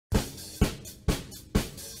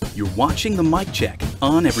You're watching The Mic Check,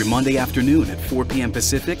 on every Monday afternoon at 4 p.m.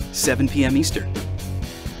 Pacific, 7 p.m. Eastern.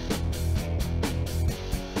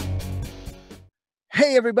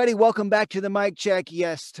 Hey everybody, welcome back to The Mic Check.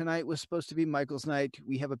 Yes, tonight was supposed to be Michael's night.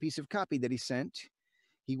 We have a piece of copy that he sent.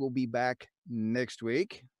 He will be back next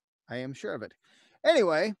week. I am sure of it.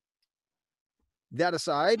 Anyway, that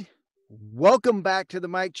aside, welcome back to The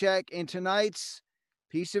Mic Check. And tonight's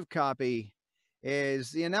piece of copy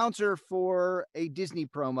is the announcer for a Disney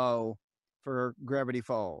promo for Gravity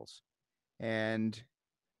Falls. And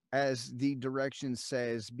as the direction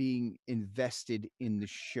says, being invested in the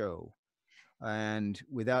show. And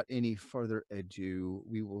without any further ado,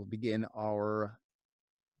 we will begin our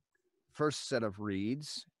first set of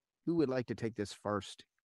reads. Who would like to take this first?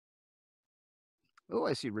 Oh,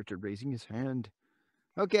 I see Richard raising his hand.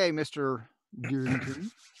 Okay, Mr.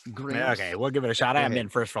 Grimton. Okay, we'll give it a shot. I haven't been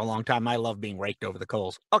first for a long time. I love being raked over the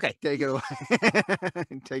coals. Okay. Take it away.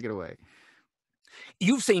 Take it away.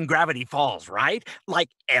 You've seen Gravity Falls, right? Like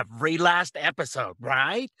every last episode,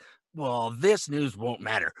 right? Well, this news won't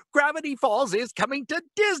matter. Gravity Falls is coming to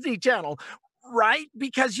Disney Channel, right?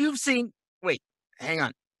 Because you've seen... Wait, hang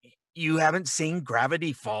on. You haven't seen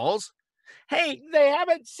Gravity Falls? Hey, they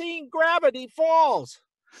haven't seen Gravity Falls.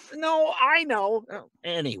 No, I know.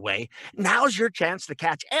 Anyway, now's your chance to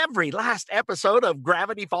catch every last episode of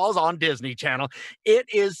Gravity Falls on Disney Channel. It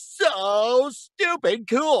is so stupid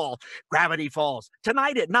cool. Gravity Falls,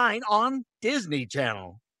 tonight at 9 on Disney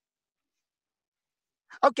Channel.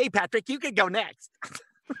 Okay, Patrick, you can go next.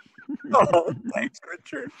 Oh, thanks,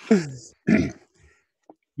 Richard.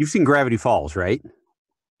 You've seen Gravity Falls, right?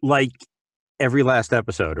 Like every last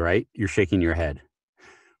episode, right? You're shaking your head.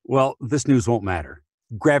 Well, this news won't matter.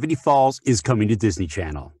 Gravity Falls is coming to Disney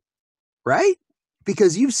Channel, right?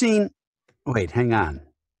 Because you've seen... Wait, hang on.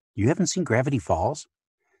 You haven't seen Gravity Falls?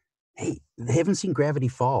 Hey, they haven't seen Gravity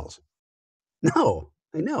Falls. No,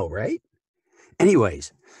 I know, right?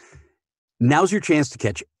 Anyways... Now's your chance to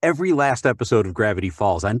catch every last episode of Gravity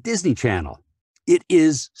Falls on Disney Channel. It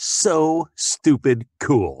is so stupid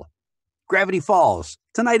cool. Gravity Falls,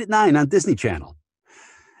 tonight at 9 on Disney Channel.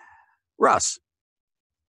 Russ.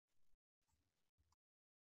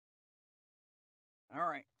 All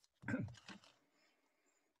right.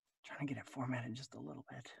 Trying to get it formatted just a little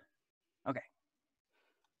bit. Okay.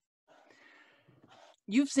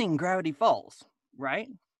 You've seen Gravity Falls, right?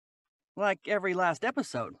 Like every last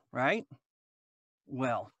episode, right?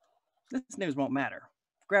 Well, this news won't matter.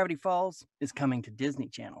 Gravity Falls is coming to Disney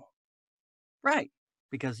Channel. Right,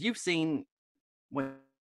 because you've seen...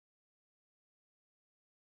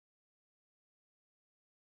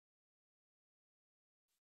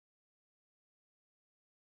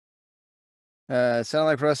 Sound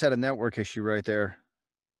like Russ had a network issue right there.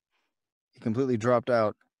 He completely dropped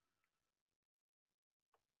out.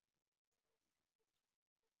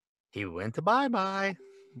 He went to bye-bye.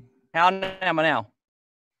 How am I now?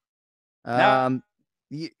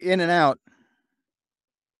 In and out.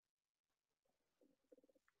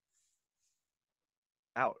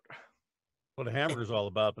 Out. What a hamburger's all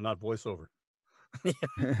about, but not voiceover.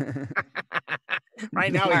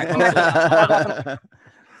 Right now,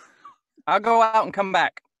 I'll go out and come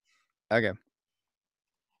back. Okay.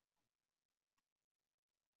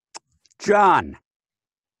 John.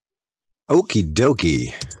 Okie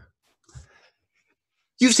dokie.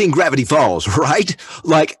 You've seen Gravity Falls, right?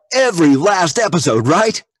 Like every last episode,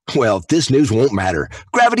 right? Well, this news won't matter.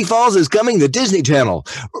 Gravity Falls is coming to Disney Channel,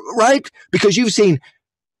 right? Because you've seen...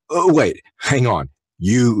 wait, hang on.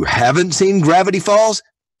 You haven't seen Gravity Falls?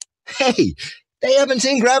 Hey, they haven't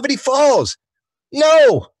seen Gravity Falls.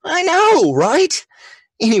 No, I know, right?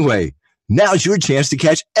 Anyway, now's your chance to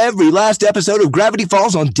catch every last episode of Gravity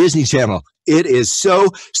Falls on Disney Channel. It is so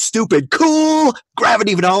stupid cool.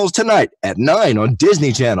 Gravity Falls tonight at 9 on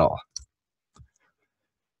Disney Channel.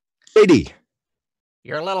 JD.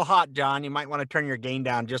 You're a little hot, John. You might want to turn your gain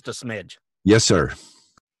down just a smidge. Yes, sir.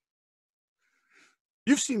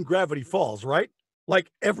 You've seen Gravity Falls, right?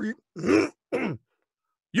 Like every...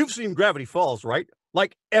 You've seen Gravity Falls, right?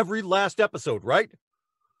 Like every last episode, right?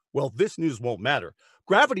 Well, this news won't matter.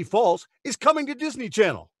 Gravity Falls is coming to Disney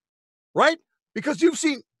Channel, right? Because you've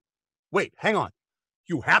seen... Wait, hang on.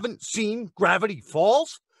 You haven't seen Gravity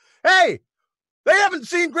Falls? Hey, they haven't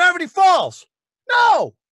seen Gravity Falls.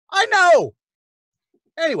 No, I know.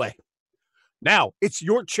 Anyway, now it's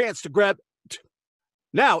your chance to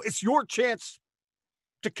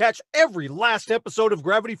catch every last episode of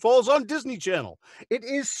Gravity Falls on Disney Channel. It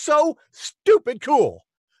is so stupid cool.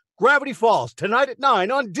 Gravity Falls, tonight at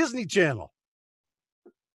 9 on Disney Channel.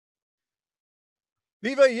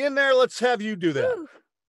 Viva, you in there? Let's have you do that. Whew.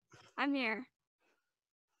 I'm here.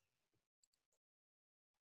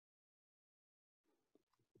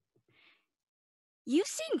 you've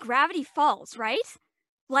seen Gravity Falls, right?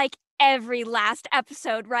 Like every last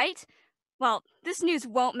episode, right? Well, this news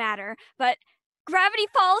won't matter, but Gravity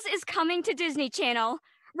Falls is coming to Disney Channel,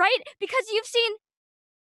 right? Because you've seen...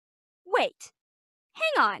 Wait,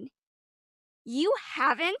 hang on. You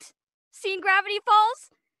haven't seen Gravity Falls?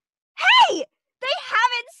 Hey! They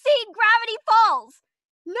haven't seen Gravity Falls!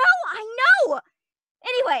 No, I know!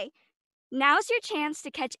 Anyway, now's your chance to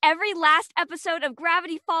catch every last episode of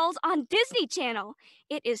Gravity Falls on Disney Channel.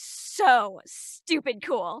 It is so stupid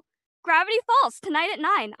cool. Gravity Falls tonight at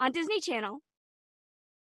 9 on Disney Channel.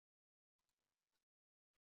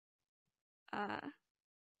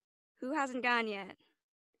 Who hasn't gone yet?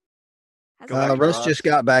 Russ just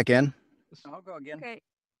got back in. I'll go again. Okay.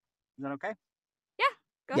 Is that okay? Yeah,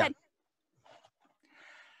 go ahead.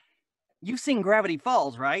 You've seen Gravity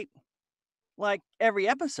Falls, right? Like every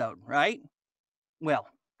episode, right? Well,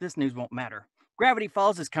 this news won't matter. Gravity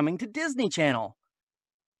Falls is coming to Disney Channel.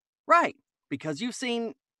 Right, because you've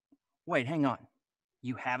seen... Wait, hang on.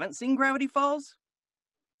 You haven't seen Gravity Falls?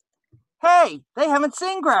 Hey, they haven't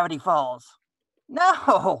seen Gravity Falls.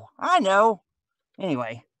 No, I know.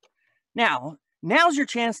 Anyway, now's your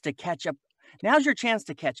chance to catch up. Now's your chance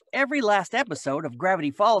to catch every last episode of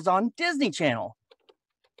Gravity Falls on Disney Channel.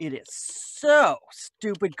 It is so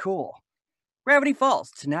stupid cool. Gravity Falls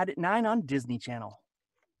tonight at 9 on Disney Channel.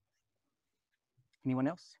 Anyone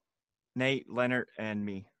else? Nate, Leonard, and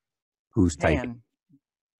me. Who's typing? Dan.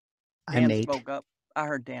 I'm Dan Nate. spoke up. I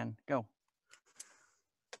heard Dan. Go.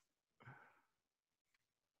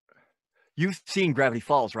 You've seen Gravity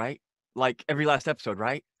Falls, right? Like every last episode,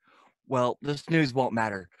 right? Well, this news won't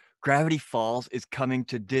matter. Gravity Falls is coming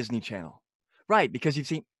to Disney Channel. Right, because you've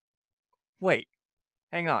seen... Wait,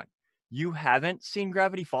 hang on. You haven't seen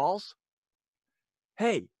Gravity Falls?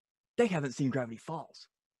 Hey, they haven't seen Gravity Falls.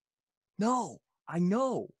 No, I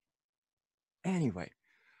know. Anyway,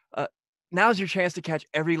 now's your chance to catch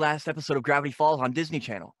every last episode of Gravity Falls on Disney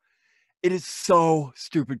Channel. It is so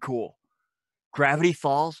stupid cool. Gravity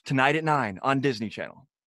Falls tonight at 9 on Disney Channel.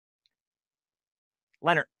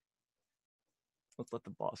 Leonard, let's let the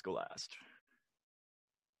boss go last.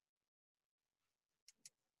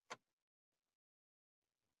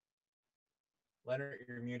 Leonard,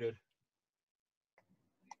 you're muted.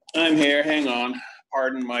 I'm here. Hang on.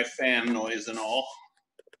 Pardon my fan noise and all.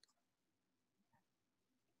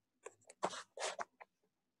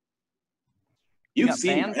 You've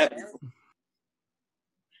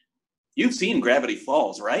seen Gravity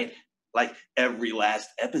Falls, right? Like every last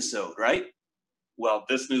episode, right? Well,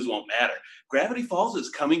 this news won't matter. Gravity Falls is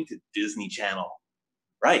coming to Disney Channel.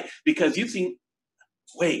 Right, because you've seen...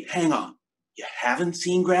 Wait, hang on. You haven't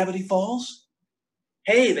seen Gravity Falls?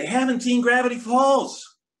 Hey, they haven't seen Gravity Falls.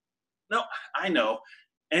 No, I know.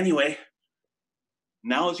 Anyway,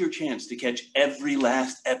 now is your chance to catch every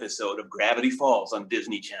last episode of Gravity Falls on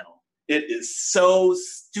Disney Channel. It is so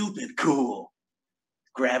stupid cool.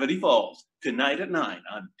 Gravity Falls, tonight at 9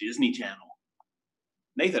 on Disney Channel.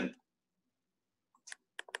 Nathan.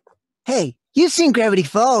 Hey, you've seen Gravity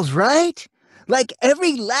Falls, right? Like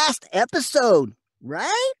every last episode,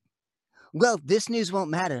 right? Well, this news won't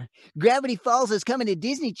matter. Gravity Falls is coming to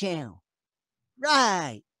Disney Channel.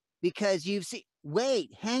 Right, because you've seen... Wait,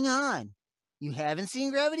 hang on. You haven't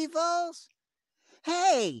seen Gravity Falls?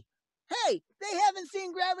 Hey, they haven't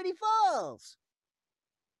seen Gravity Falls.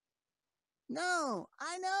 No,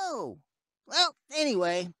 I know. Well,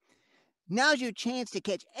 anyway, now's your chance to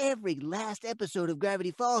catch every last episode of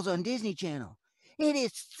Gravity Falls on Disney Channel. It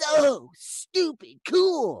is so stupid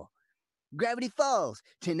cool. Gravity Falls,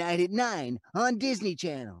 tonight at 9 on Disney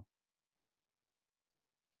Channel.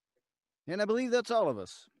 And I believe that's all of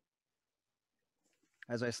us.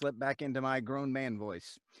 As I slip back into my grown man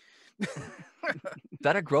voice. Is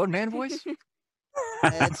that a grown man voice?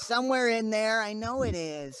 It's somewhere in there. I know it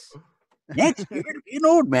is. Next, you're going to be an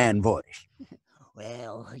old man voice.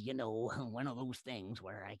 Well, you know, one of those things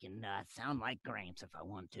where I can sound like Gramps if I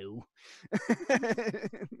want to.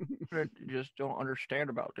 I just don't understand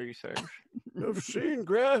about these things. You've seen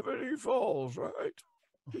Gravity Falls, right?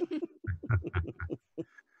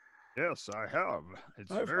 Yes, I have.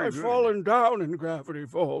 It's I've very good. fallen down in Gravity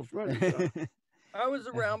Falls many times. I was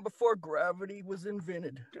around before gravity was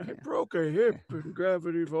invented. I broke a hip in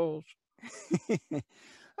Gravity Falls.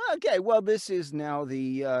 Okay, well, this is now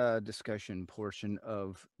the discussion portion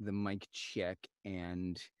of the mic check.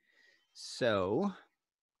 And so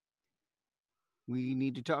we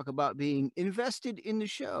need to talk about being invested in the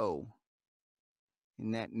show.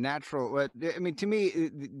 In that natural, I mean, to me,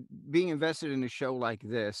 being invested in a show like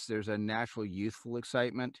this, there's a natural youthful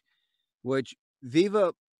excitement, which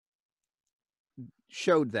Viva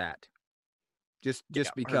showed that. just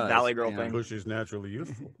Or because. Valley Girl you thing. know. Bush is naturally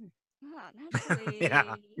youthful.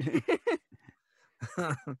 Yeah.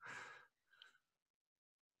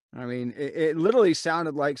 I mean, it literally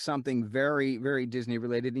sounded like something very, very Disney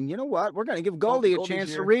related. And you know what? We're going to give Goldie a Goldie's chance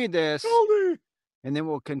to here. read this. Goldie! And then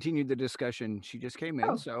we'll continue the discussion. She just came in,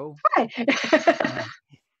 Oh, so Hi.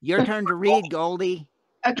 your turn to read, Goldie.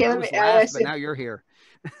 Okay, I let was me. last, but now you're here.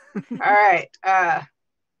 All right.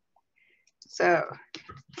 So,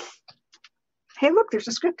 hey, look, there's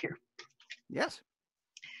a script here. Yes.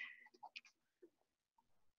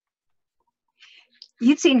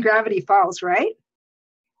 You've seen Gravity Falls, right?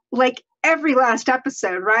 Like every last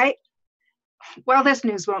episode, right? Well, this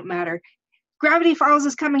news won't matter. Gravity Falls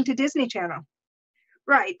is coming to Disney Channel.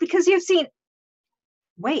 Right, because you've seen.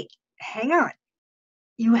 Wait, hang on.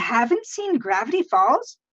 You haven't seen Gravity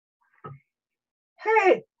Falls?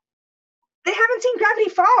 Hey, they haven't seen Gravity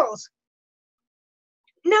Falls.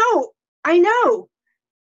 No, I know.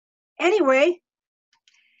 Anyway,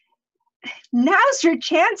 now's your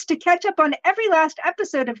chance to catch up on every last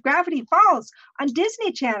episode of Gravity Falls on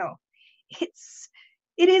Disney Channel. It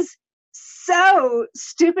is so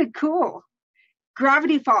stupid cool.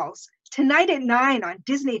 Gravity Falls, tonight at 9 on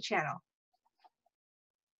Disney Channel.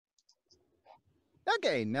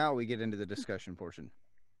 Okay, now we get into the discussion portion.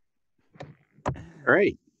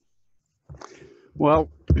 Great. Well,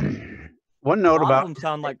 one note A lot about of them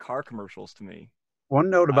sound like car commercials to me. One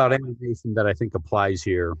note about animation that I think applies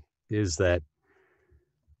here is that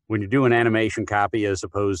when you do an animation copy as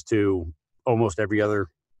opposed to almost every other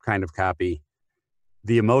kind of copy,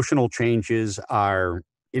 the emotional changes are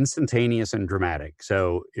instantaneous and dramatic.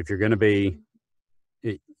 So if you're going to be,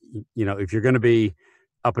 if you're going to be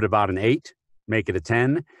up at about an 8, make it a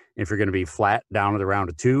 10. If you're going to be flat down at around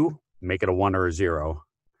a 2, make it a 1 or a 0.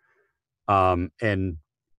 And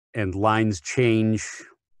lines change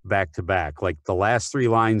back to back. Like the last 3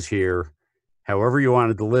 lines here, however you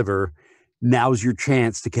want to deliver, now's your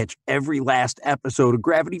chance to catch every last episode of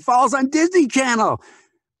Gravity Falls on Disney Channel.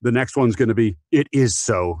 The next one's going to be, it is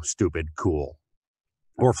so stupid cool.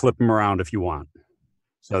 Or flip them around if you want.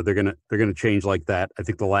 So they're gonna change like that. I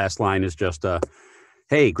think the last line is just,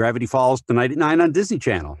 hey, Gravity Falls tonight at 9 on Disney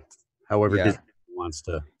Channel. However Disney wants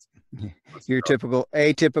to. Your typical,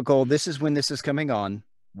 atypical, this is when this is coming on.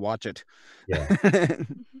 Watch it. Yeah.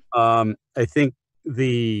 I think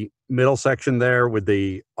the middle section there with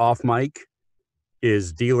the off mic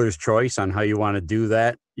is dealer's choice on how you want to do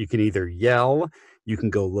that. You can either yell, you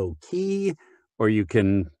can go low key, or you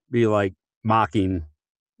can be like mocking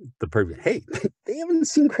the person. Hey, they haven't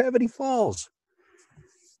seen Gravity Falls.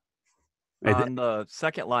 On the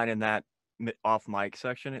second line in that off mic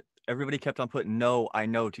section, everybody kept on putting "no, I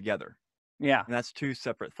know" together. Yeah, and that's 2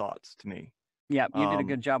 separate thoughts to me. Yeah, you did a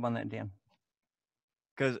good job on that, Dan.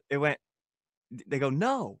 Because they go,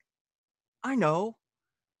 "No, I know."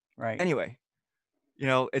 Right. Anyway,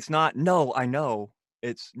 it's not "no, I know."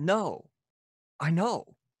 It's "no, I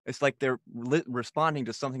know." It's like they're responding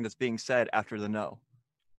to something that's being said after the "no."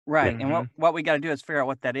 Right. And what we got to do is figure out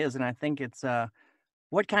what that is. And I think it's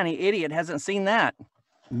what kind of idiot hasn't seen that?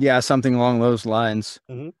 Yeah, something along those lines.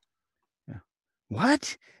 Mm-hmm. Yeah.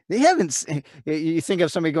 What? They haven't. You think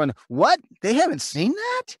of somebody going, "What? They haven't seen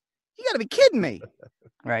that? You got to be kidding me!"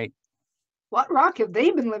 Right. What rock have they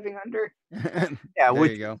been living under? Yeah, there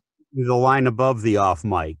you go. The line above the off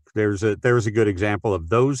mic, there's a good example of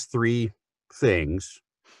those 3 things,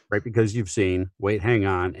 right? Because you've seen, wait, hang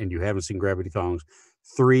on, and you haven't seen Gravity Falls.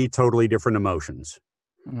 3 totally different emotions,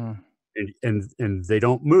 and they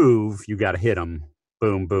don't move. You got to hit them.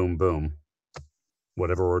 Boom, boom, boom.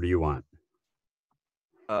 Whatever order you want.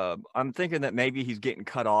 I'm thinking that maybe he's getting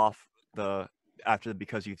cut off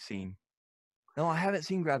because you've seen. No, I haven't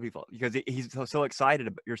seen Gravity Falls, because he's so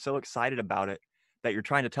excited. You're so excited about it that you're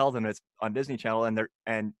trying to tell them it's on Disney Channel,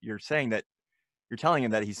 and you're saying that you're telling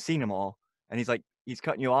him that he's seen them all, and he's like, he's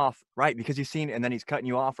cutting you off, right? Because you've seen, and then he's cutting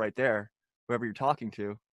you off right there, whoever you're talking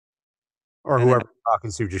to. Or whoever you're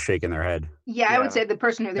talking to, just shaking their head. Yeah, I would say the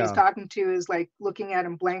person who he's talking to is like looking at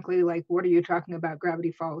him blankly, like, "What are you talking about,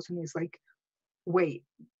 Gravity Falls?" And he's like, "Wait,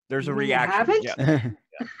 there's a you reaction." Haven't? Yeah.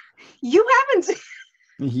 You haven't.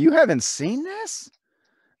 You haven't seen this?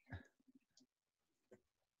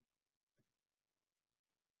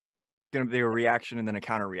 Going to be a reaction and then a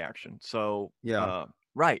counter reaction. So yeah,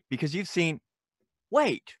 right, because you've seen.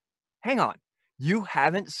 Wait, hang on. You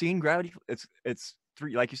haven't seen Gravity. It's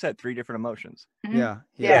 3, like you said, 3 different emotions. Yeah.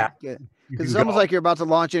 Because it's almost like you're about to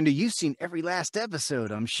launch into. You've seen every last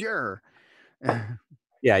episode, I'm sure.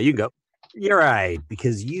 Yeah, you go. You're right,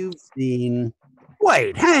 because you've seen.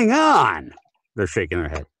 Wait, hang on. They're shaking their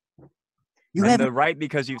head. You And haven't. the right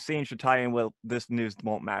because you've seen should tie in with this news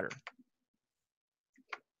won't matter.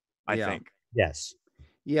 I Yeah. think. Yes.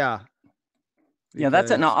 Yeah. Yeah,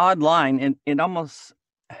 that's an because- odd line. And it almost,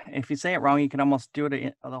 if you say it wrong, you can almost do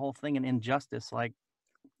it the whole thing in injustice. Like,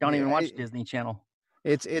 don't even Yeah, watch Disney Channel.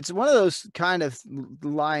 It's one of those kind of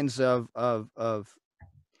lines of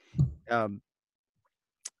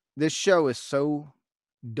this show is so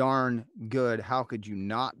darn good. How could you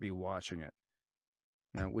not be watching it?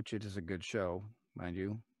 You know, which it is a good show, mind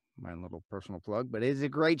you. My little personal plug, but it is a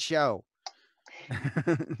great show.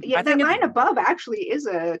 Yeah, I that think line above actually is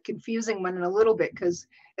a confusing one in a little bit because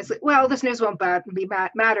it's like, well, this news won't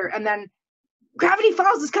matter, and then Gravity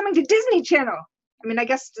Falls is coming to Disney Channel. I mean, I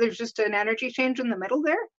guess there's just an energy change in the middle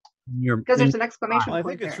there because there's an exclamation I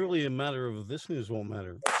point think it's there. really a matter of this news won't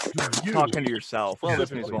matter. You, Talking to yourself. Well,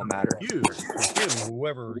 this news won't matter. You, him,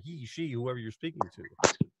 whoever he, she, whoever you're speaking to.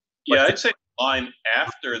 Yeah, I'd say the line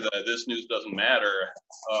after this news doesn't matter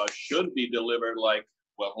should be delivered like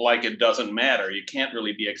it doesn't matter. You can't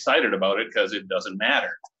really be excited about it because it doesn't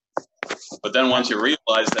matter. But then once you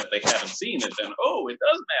realize that they haven't seen it, then, oh, it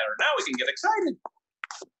does matter. Now we can get excited.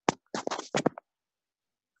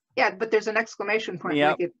 Yeah, but there's an exclamation point,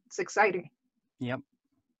 Yep. like it's exciting. Yep.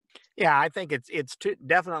 Yeah, I think it's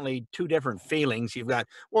definitely two different feelings. You've got,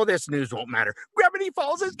 well, this news won't matter. Gravity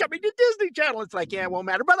Falls is coming to Disney Channel. It's like, yeah, it won't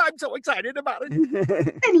matter, but I'm so excited about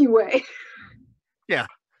it. Anyway, Yeah.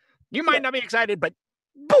 You might not be excited, but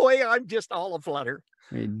boy, I'm just all aflutter.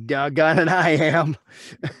 Doggone it, I am.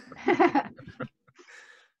 yeah,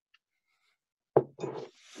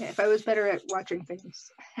 if I was better at watching things,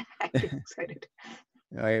 I'd get excited.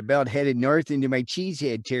 I about headed north into my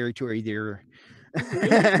cheesehead territory there.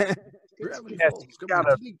 Gravity Yes, Falls you've coming gotta-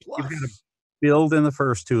 to Disney you've gotta Plus. build in the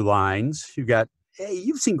first two lines. You got, hey,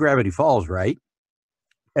 you've seen Gravity Falls, right?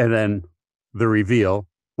 And then the reveal,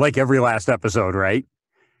 like every last episode, right?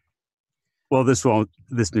 Well, this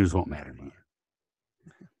news won't matter to you.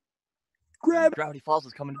 Gravity Falls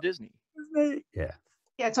is coming to Disney. Yeah.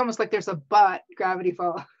 Yeah, it's almost like there's a but Gravity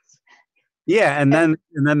Falls. Yeah, and then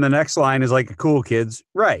the next line is like, cool kids,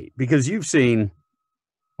 right? Because you've seen,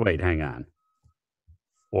 wait, hang on.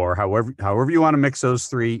 Or however you want to mix those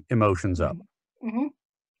three emotions up. Mm-hmm.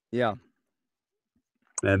 Yeah.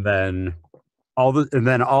 And then all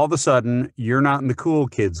of a sudden you're not in the cool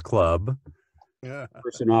kids club. Yeah.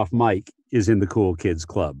 Person off mic is in the cool kids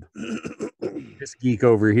club. This geek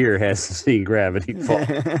over here hasn't seen Gravity Falls.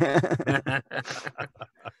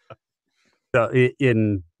 So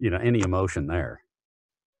in any emotion there.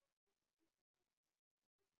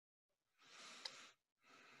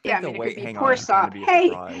 Yeah, I the mean, it wait, could be hang poor on is gonna Sop. be a Hey,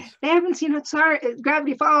 surprise. they haven't seen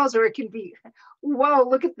Gravity Falls, or it could be, whoa,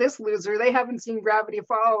 look at this loser. They haven't seen Gravity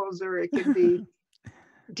Falls, or it could be,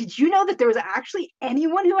 did you know that there was actually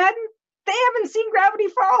anyone who they haven't seen Gravity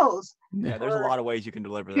Falls? Yeah, there's a lot of ways you can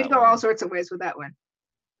deliver You that. could go line. all sorts of ways with that one.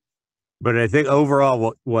 But I think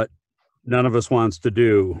overall what none of us wants to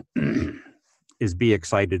do is be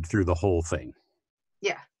excited through the whole thing.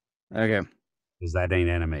 Yeah. Okay. Because that ain't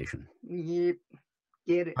animation. Yep.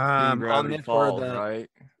 Get it. On Gravity this for Falls, the- right?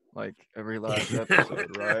 Like every last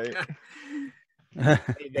episode, right?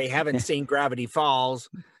 They haven't seen Gravity Falls,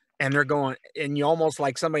 and they're going, and you almost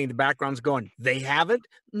like somebody in the background's going, they haven't?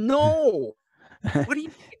 No. What do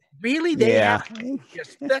you really? They Yeah. haven't?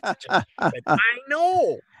 That's just stupid. I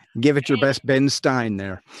know. Give it your best Ben Stein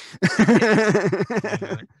there.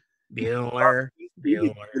 Bueller.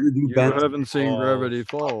 You haven't seen Gravity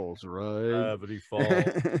Falls, right? Gravity Falls.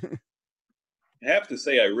 I have to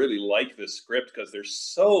say, I really like this script because there's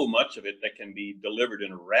so much of it that can be delivered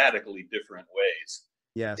in radically different ways.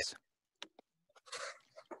 Yes.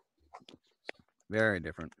 Very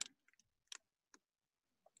different.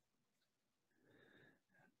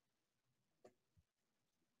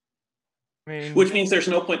 I mean, Which means there's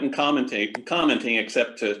no point in commenting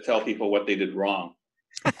except to tell people what they did wrong.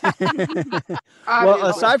 Well,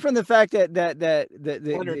 aside from the fact that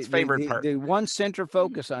Leonard's favorite part. the one central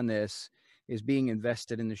focus on this is being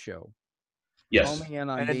invested in the show. Yes. Homing in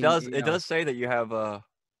on and being, it does say that you have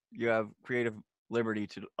creative liberty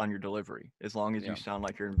on your delivery as long as Yeah. you sound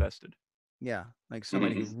like you're invested. Yeah, like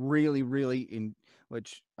somebody who's really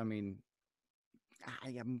which, I mean, I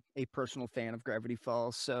am a personal fan of Gravity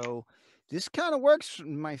Falls, so this kind of works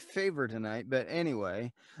in my favor tonight. But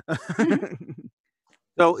anyway,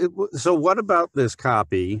 So what about this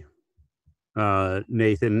copy,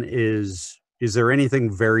 Nathan? Is there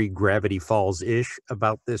anything very Gravity Falls-ish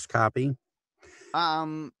about this copy?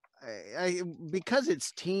 because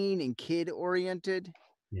it's teen and kid oriented.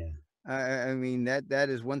 Yeah. I mean that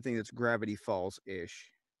is one thing that's Gravity Falls ish.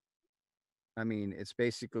 I mean, it's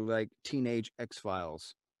basically like teenage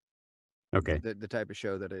X-Files. Okay. The type of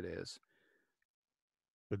show that it is.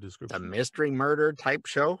 The A description. mystery murder type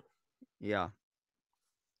show. Yeah.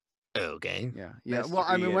 Okay. Yeah. Well,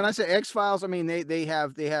 I mean, when I say X-Files, I mean they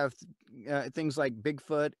have things like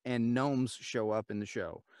Bigfoot and gnomes show up in the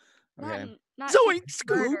show. Okay. Not Zoink,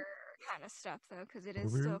 Scoob. murder kind of stuff though, because it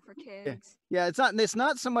is still for kids. Yeah, it's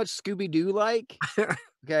not so much Scooby-Doo like.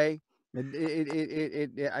 Okay.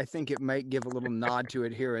 I think it might give a little nod to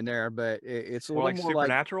it here and there, but it's a More little like more like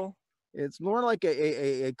Supernatural. it's more like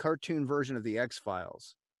a cartoon version of the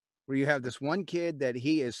X-Files, where you have this one kid that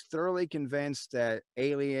he is thoroughly convinced that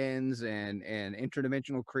aliens and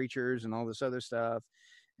interdimensional creatures and all this other stuff,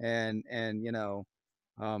 and you know,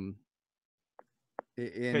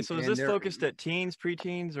 Okay, so is this focused at teens,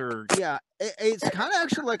 preteens, or Yeah, it's kind of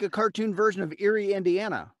actually like a cartoon version of Erie,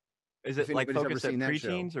 Indiana. is if it like anybody's ever focused at seen that show.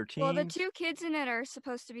 preteens or teens? Well, the two kids in it are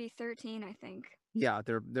supposed to be 13, I think. Yeah,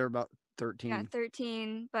 they're about 13. Yeah,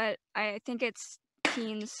 13, but I think it's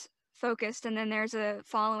teens focused, and then there's a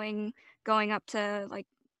following going up to like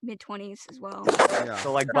mid-20s as well. Yeah.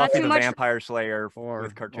 So like Not Buffy too the much- Vampire Slayer Or-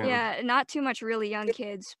 with cartoons. Yeah, not too much really young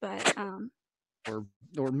kids, but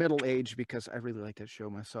or middle age, because I really like that show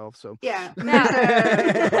myself. So Yeah.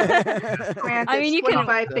 Yeah. Grant, I mean, you can-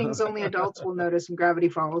 25 things only adults will notice in Gravity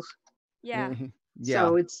Falls. yeah. yeah.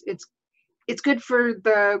 So it's good for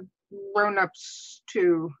the grown-ups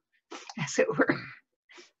too, as it were.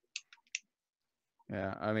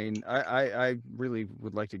 Yeah, I mean, I really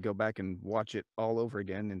would like to go back and watch it all over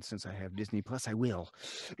again, and since I have Disney Plus, I will.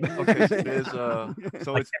 Okay, so it is, so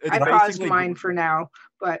it's I paused basically- mine for now,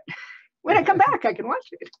 but when I come back, I can watch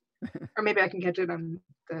it. Or maybe I can catch it on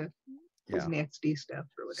the Yeah. Disney XD stuff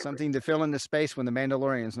or whatever. Something to fill in the space when the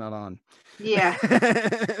Mandalorian's not on. Yeah.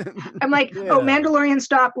 I'm like, oh, Mandalorian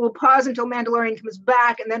stop. We'll pause until Mandalorian comes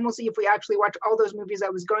back, and then we'll see if we actually watch all those movies I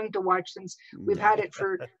was going to watch, since we've had it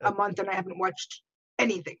for a month and I haven't watched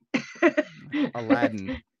anything.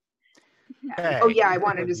 Aladdin. Oh yeah, I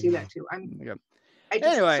wanted to see that too. Yep. I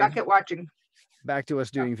just Anyway. suck at watching. Back to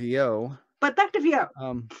us doing VO. But back to VO.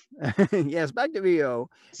 Yes, back to VO.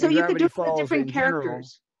 So and you could Gravity do it with Falls different in general.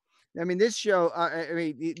 characters. I mean, this show. I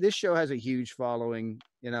mean, this show has a huge following.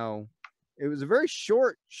 You know, it was a very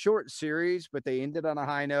short series, but they ended on a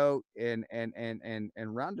high note and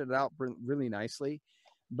rounded it out really nicely.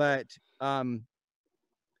 But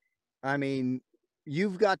I mean,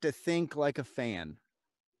 you've got to think like a fan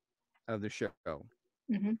of the show.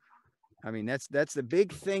 Mhm. I mean, that's the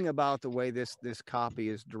big thing about the way this copy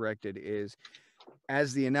is directed is,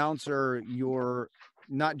 as the announcer, you're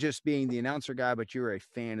not just being the announcer guy, but you're a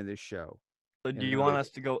fan of this show. So do you you know, want us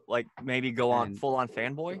to go maybe go on and- full on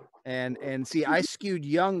fanboy? And see, I skewed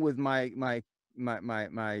young with my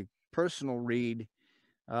personal read,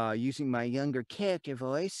 using my younger character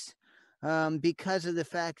voice, because of the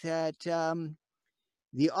fact that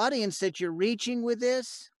the audience that you're reaching with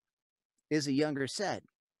this is a younger set.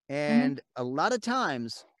 And a lot of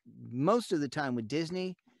times, most of the time with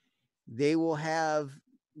Disney, they will have,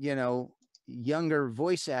 you know, younger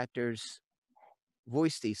voice actors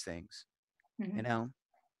voice these things, you know?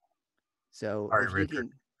 So All right, if you Richard.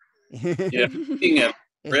 can- Yeah, being a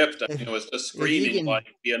ripped, I if- mean, it was just if you screaming can- like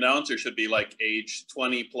the announcer should be like age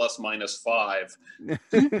 20 plus minus 5. yeah,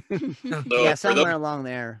 for somewhere those- along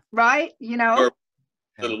there. Right? You know?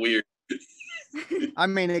 A little weird. I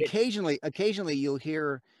mean, occasionally you'll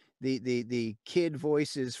hear the kid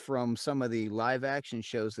voices from some of the live action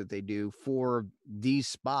shows that they do for these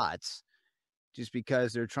spots, just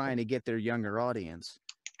because they're trying to get their younger audience.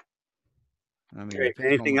 I mean, Okay, depends on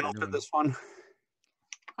anything what else they're for doing. this one?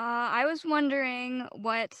 I was wondering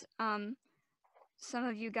what some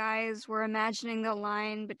of you guys were imagining the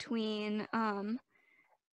line between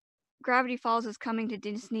Gravity Falls is coming to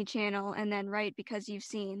Disney Channel and then Right Because You've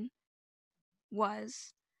Seen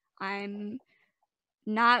was. I'm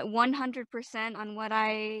not 100% on what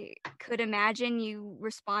I could imagine you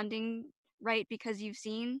responding Right Because You've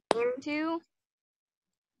Seen to.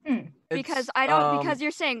 Because I don't, because you're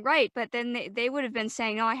saying right, but then they would have been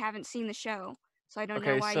saying, no, I haven't seen the show. So I don't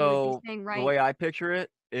know Okay, why you would so be saying the right. way I picture it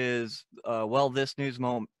is, well, this news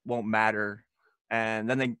won't matter, and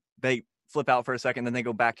then they flip out for a second, then they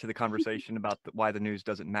go back to the conversation about why the news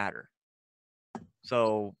doesn't matter.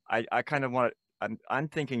 So I kind of want to, I'm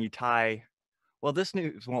thinking you tie, well, this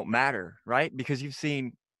news won't matter, right? Because you've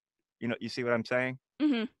seen, you see what I'm saying?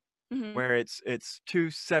 Mm-hmm. Mm-hmm. Where it's two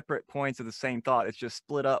separate points of the same thought. It's just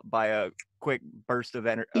split up by a quick burst of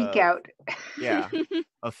energy. Geek out. Yeah,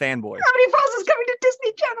 a fanboy. Gravity Falls is coming to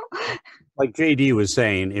Disney Channel. Like JD was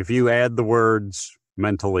saying, if you add the words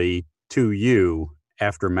mentally to you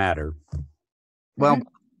after matter, Well,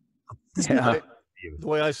 The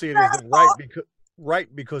way I see it is that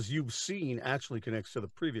because you've seen actually connects to the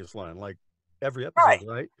previous line, like every episode,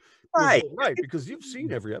 right? Right. Right, because you've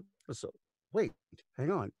seen every episode. Wait,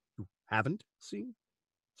 hang on. You haven't seen?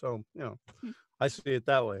 So, I see it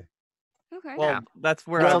that way. Okay. Well, that's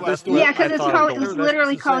where Well, that's this- where Yeah, because I it's thought calling, it it's was-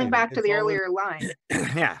 literally the calling same. back to It's the all the- earlier line.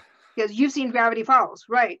 Yeah. Because you've seen Gravity Falls,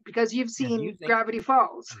 right? Because you've seen you think- Gravity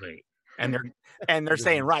Falls. Right. And they're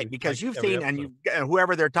saying right because you've seen, and you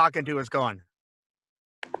whoever they're talking to is going.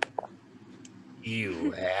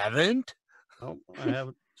 You haven't? No, I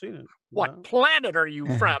haven't seen it. What No. planet are you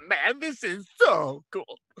from, man? This is so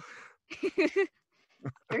cool.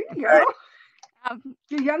 There you go.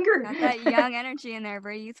 You're younger. Got that young energy in there,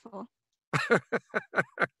 very youthful.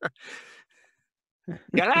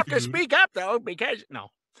 You'll have to speak up though, because no.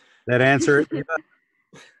 That answer.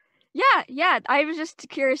 Yeah. I was just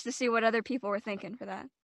curious to see what other people were thinking for that.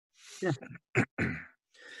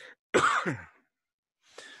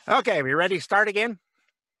 Okay, we ready to start again?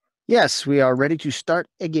 Yes, we are ready to start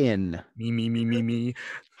again. Me.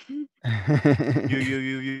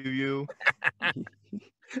 You.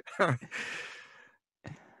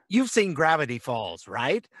 You've seen Gravity Falls,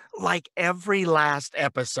 right? Like every last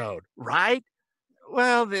episode, right?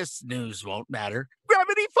 Well, this news won't matter.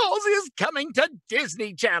 Gravity Falls is coming to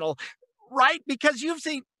Disney Channel, right? Because you've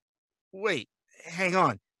seen. Wait, hang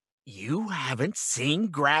on. You haven't seen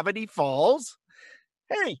Gravity Falls?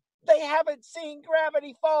 Hey, they haven't seen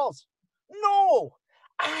Gravity Falls. No,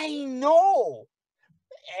 I know.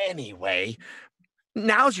 Anyway,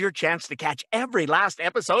 now's your chance to catch every last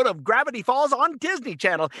episode of Gravity Falls on Disney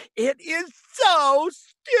Channel. It is so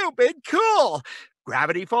stupid cool.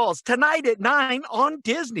 Gravity Falls tonight at 9 on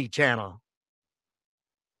Disney Channel.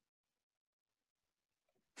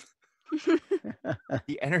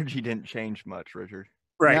 The energy didn't change much, Richard.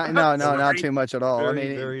 Right. No, not too much at all. Very, I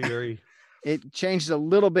mean, very, very. it changes a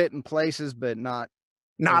little bit in places, but not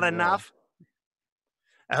Not overall. enough?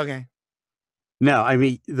 Okay. No, I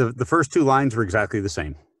mean the first two lines were exactly the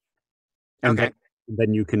same. And Okay.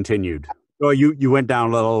 then you continued. Well, you went down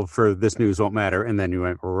a little for this news won't matter, and then you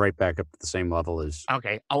went right back up to the same level as.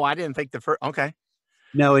 Okay. Oh, I didn't think the first. Okay.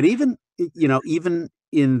 No, and even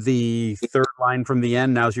in the third line from the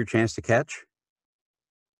end, now's your chance to catch.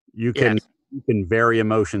 You can Yes. you can vary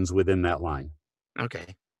emotions within that line.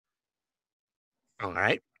 Okay. All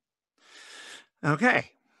right. Okay.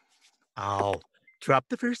 I'll drop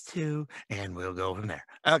the first two and we'll go from there.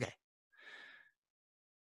 Okay.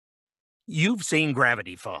 You've seen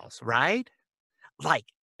Gravity Falls, right? Like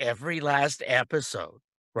every last episode,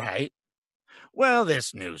 right? Well,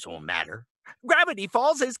 this news won't matter. Gravity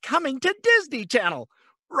Falls is coming to Disney Channel,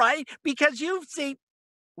 right? Because you've seen.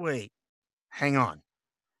 Wait, hang on.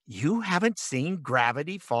 You haven't seen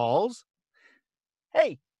Gravity Falls?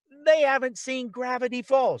 Hey, they haven't seen Gravity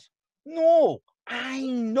Falls. No, I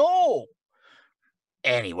know.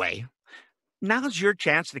 Anyway, now's your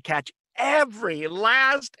chance to catch every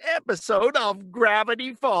last episode of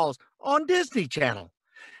Gravity Falls on Disney Channel.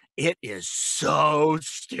 It is so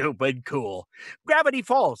stupid cool. Gravity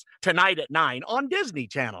Falls tonight at 9 on Disney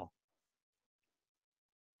Channel.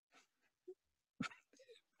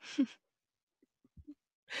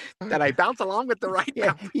 Did I bounce along with the right?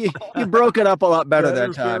 Yeah, you broke it up a lot better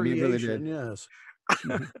Better that time. You really did. variation, Yes.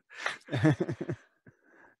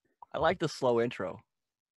 I like the slow intro.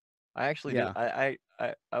 I actually did. Yeah.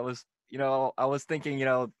 I was I was thinking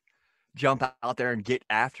jump out there and get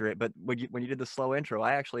after it, but when you did the slow intro,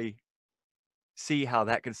 I actually see how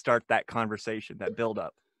that could start that conversation, that build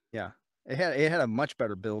up. Yeah, it had a much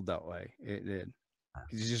better build that way. It did.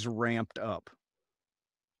 It's just ramped up.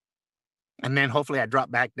 And then hopefully I drop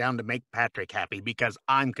back down to make Patrick happy because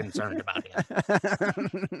I'm concerned about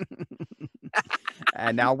him.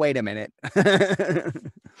 And now wait a minute.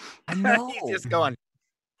 I know. He's just going.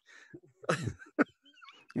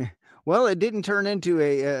 Well, it didn't turn into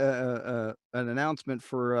an announcement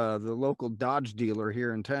for the local Dodge dealer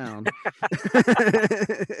here in town.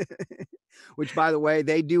 Which, by the way,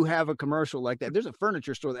 they do have a commercial like that. There's a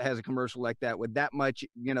furniture store that has a commercial like that with that much,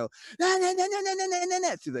 through the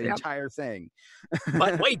Yep. entire thing.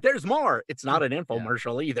 But wait, there's more. It's not an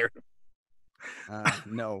infomercial either.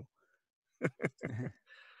 No.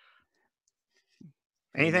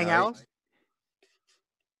 Anything No, else?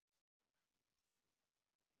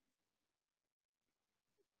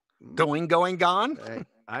 Going, gone?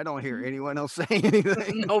 I don't hear anyone else say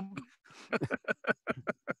anything. Nope.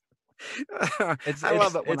 I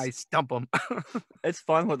love it when I it's- stump them. It's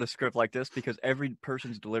fun with a script like this because every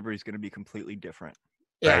person's delivery is going to be completely different.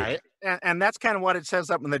 Yeah, and that's kind of what it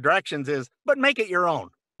says up in the directions is, but make it your own.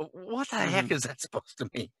 What the heck is that supposed to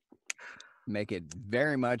mean? Make it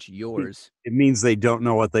very much yours. It means they don't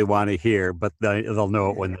know what they want to hear, but they'll know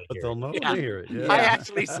it when they But hear they'll it. know when Yeah. they hear it. Yeah. I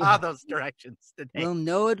actually saw those directions today. We'll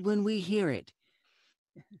know it when we hear it.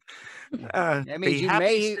 That means you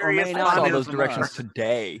may or may I not saw hear those from directions us.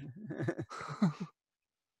 today.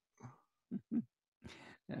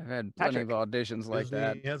 I've had plenty of auditions like Disney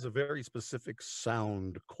that. has a very specific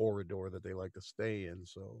sound corridor that they like to stay in.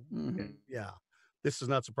 So, Mhm. yeah, this is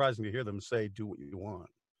not surprising to hear them say, do what you want,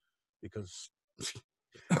 because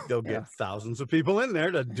they'll get thousands of people in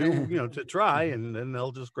there to do, to try, and then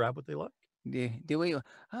they'll just grab what they like. Do we?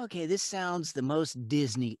 Okay, this sounds the most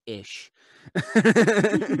Disney-ish.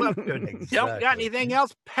 Don't got anything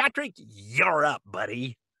else, Patrick? You're up,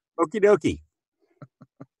 buddy. Okie dokie.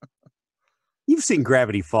 You've seen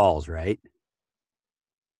Gravity Falls, right?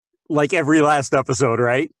 Like every last episode,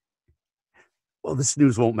 right? Well, this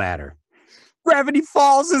news won't matter. Gravity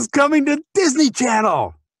Falls is coming to Disney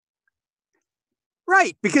Channel.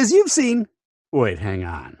 Right, because you've seen... Wait, hang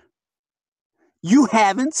on. You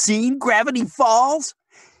haven't seen Gravity Falls?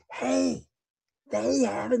 Hey, they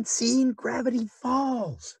haven't seen Gravity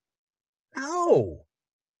Falls. No.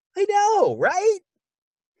 I know, right?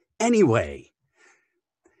 Anyway,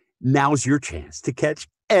 now's your chance to catch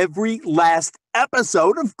every last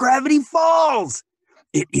episode of Gravity Falls.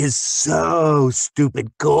 It is so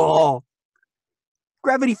stupid cool.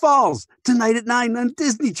 Gravity Falls, tonight at 9 on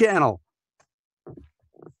Disney Channel.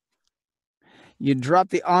 You drop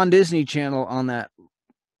the on Disney Channel on that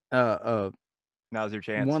Now's your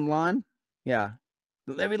chance. one line. Yeah.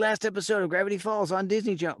 Every last episode of Gravity Falls on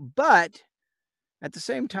Disney Channel. But at the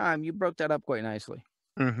same time, you broke that up quite nicely.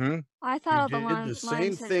 Mm-hmm. I thought You the did one the line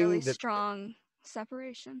same said thing really that- strong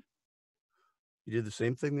separation. You did the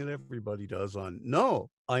same thing that everybody does on. No,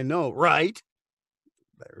 I know, right?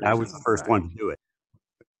 I was the first one to do it.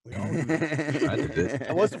 We all do that.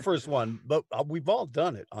 I was the first one, but we've all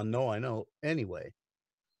done it on No, I Know anyway.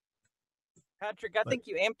 Patrick, I think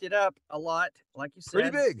you amped it up a lot, like you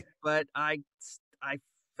said. Pretty big. But I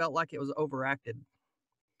felt like it was overacted.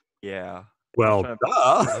 Yeah. Well,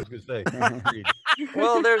 I was going to say. agreed.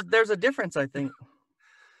 Well, there's a difference, I think.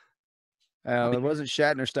 It wasn't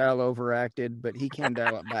Shatner style overacted, but he can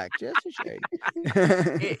dial it back just a shade.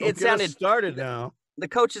 It Get us sounded started now. The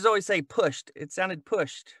coaches always say pushed. It sounded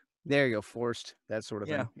pushed. There you go, forced, that sort of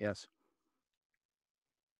Yeah. thing. Yes.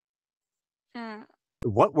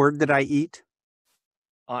 What word did I eat?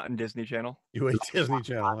 On Disney Channel. You ate Disney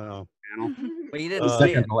Channel. I know. Well, you didn't say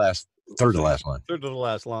Second it. to last, third to last line. Third to the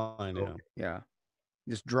last line. Yeah. Yeah.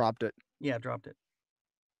 Just dropped it. Yeah, dropped it.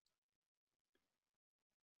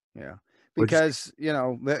 Yeah. What'd you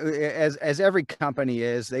Because, as every company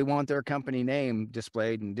is, they want their company name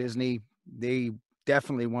displayed, and Disney, they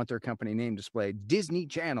definitely want their company name displayed. Disney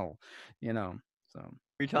Channel, so. 3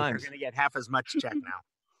 You're times. going to get half as much check now.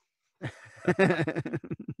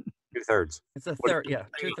 2/3. It's a What- third. Yeah,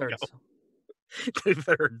 there you 2/3. go.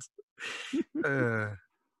 2/3.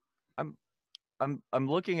 I'm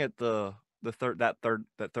looking at the third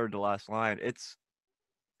to last line. It's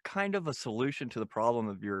kind of a solution to the problem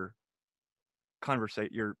of your person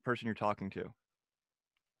you're talking to,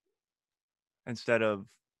 instead of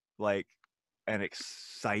like an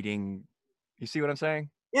exciting. You see what I'm saying?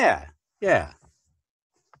 Yeah. Yeah.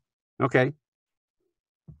 Okay.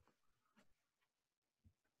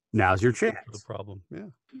 Now's your chance. The problem. Yeah.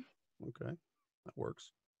 Okay. That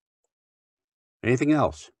works. Anything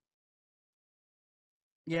else?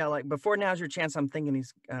 Yeah, like before now's your chance, I'm thinking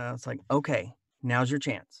it's like, okay, now's your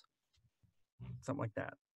chance. Something like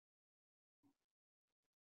that.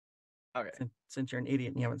 Okay. Since you're an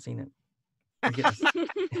idiot and you haven't seen it.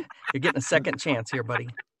 You're getting a second chance here, buddy.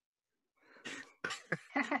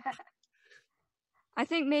 I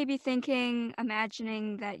think maybe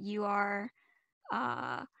imagining that you are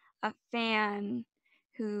a fan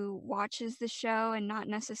who watches the show and not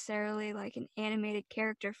necessarily like an animated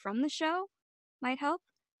character from the show might help.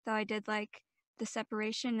 Though I did like the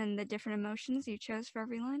separation and the different emotions you chose for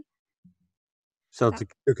every line. So to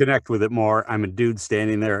connect with it more, I'm a dude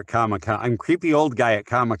standing there at Comic-Con. I'm a creepy old guy at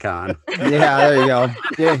Comic-Con. Yeah, there you go.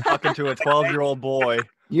 Yeah. Talking to a 12-year-old boy.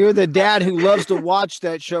 You're the dad who loves to watch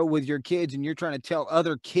that show with your kids, and you're trying to tell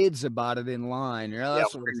other kids about it in line. That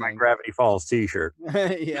sort of wearing my thing. Gravity Falls t-shirt.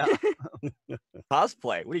 Yeah.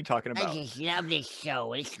 Cosplay. What are you talking I about? just love this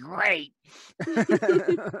show. It's great.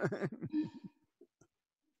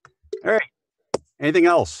 All right. Anything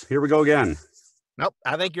else? Here we go again. Nope.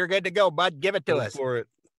 I think you're good to go, bud. Give it to Go us. for it.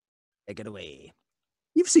 Take it away.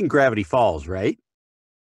 You've seen Gravity Falls, right?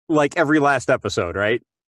 Like every last episode, right?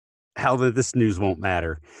 How this news won't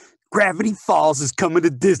matter. Gravity Falls is coming to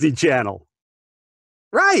Disney Channel.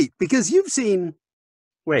 Right, because you've seen...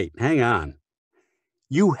 Wait, hang on.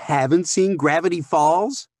 You haven't seen Gravity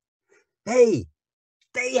Falls? Hey,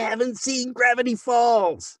 they haven't seen Gravity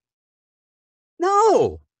Falls.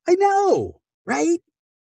 No, I know, right?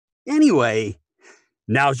 Anyway,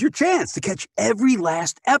 now's your chance to catch every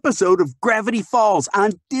last episode of Gravity Falls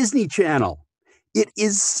on Disney Channel. It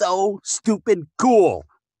is so stupid cool.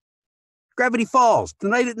 Gravity Falls,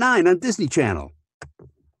 tonight at 9 on Disney Channel.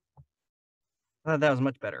 That was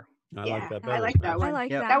much better. I like that better. I like that one. I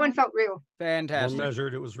like Yep. That one felt real. Well Fantastic.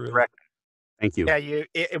 measured, it was real. Correct. Thank you. Yeah,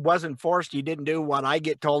 it wasn't forced. You didn't do what I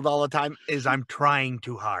get told all the time is I'm trying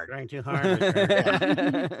too hard. Trying too hard.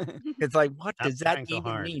 Richard. It's like, what I'm does that trying so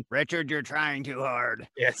even hard. mean? Richard, you're trying too hard.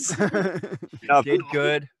 Yes. No, Did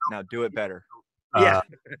good. Now do it better. Yeah.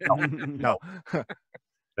 No.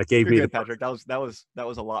 That gave You're me good, the Patrick. That was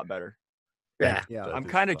a lot better. Yeah. Yeah. I'm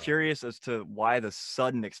kind of curious as to why the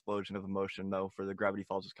sudden explosion of emotion, though, for the Gravity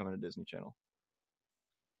Falls is coming to Disney Channel.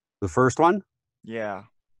 first one Yeah.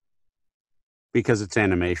 because it's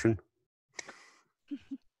animation.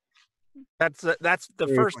 That's the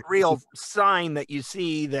first real sign that you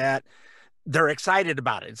see that they're excited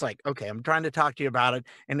about it. It's like, okay, I'm trying to talk to you about it,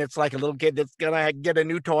 and it's like a little kid that's gonna get a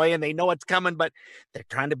new toy, and they know it's coming, but they're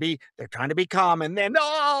trying to be calm, and then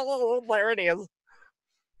oh, there it is.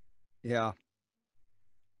 Yeah.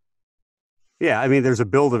 Yeah, I mean, there's a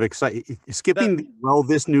build of excitement. Skipping, well,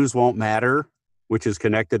 this news won't matter, which is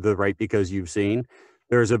connected to the right because you've seen.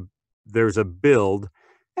 There's a build.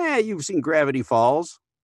 You've seen Gravity Falls.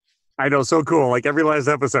 I know, so cool. Like every last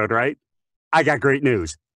episode, right? I got great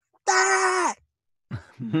news. Yeah,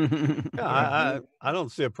 I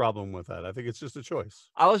don't see a problem with that. I think it's just a choice.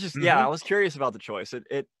 I was just I was curious about the choice.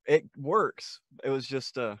 It works. It was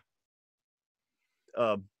just a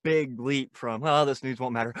big leap from this news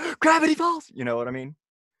won't matter. Gravity Falls. You know what I mean?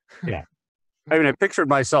 Yeah. I mean, I pictured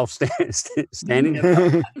myself standing at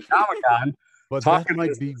Comic-Con, but talking that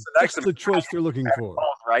might be just the choice they're looking for,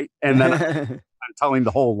 right? And then I'm telling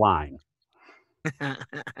the whole line.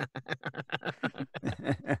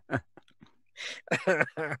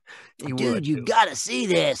 Dude, you gotta see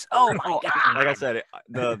this. Oh my god! Like I said,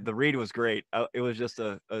 the read was great. It was just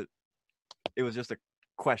a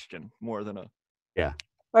question more than a Yeah.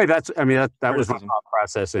 Right, that was my criticism. thought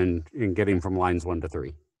process in getting from lines 1 to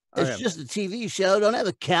 3. It's just a TV show. Don't have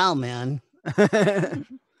a cow, man.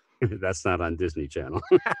 That's not on Disney Channel.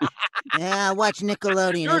 Yeah, watch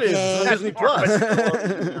Nickelodeon. Sure it is. Okay? It's on Disney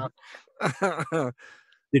Plus.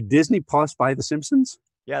 Did Disney Plus buy The Simpsons?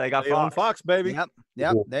 Yeah, they got They own Fox, baby.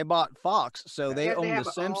 Yep. Cool. They bought Fox, so they Yeah, own they The have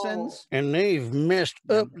Simpsons. and they've messed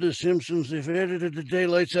up the Simpsons. They've edited the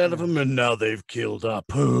daylights out of them, and now they've killed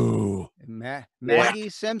Apu. Maggie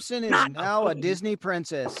Simpson is now a Disney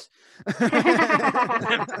princess.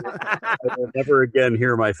 I will never again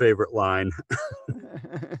hear my favorite line.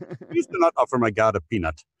 Please do not offer my god a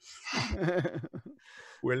peanut.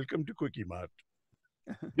 Welcome to Quickie Mart.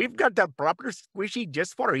 We've got the proper squishy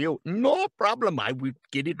just for you. No problem. I will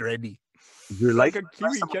get it ready. You like a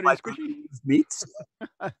kiwi some of cherry my squishy? meats?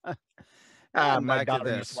 My back to daughter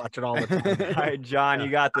this. used to watch it all the time. All right, John, you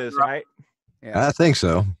got this, right? Yeah. I think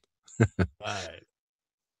so. Right.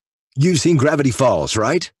 You've seen Gravity Falls,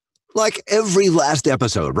 right? Like every last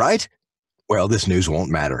episode, right? Well, this news won't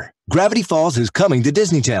matter. Gravity Falls is coming to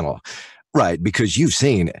Disney Channel. Right, because you've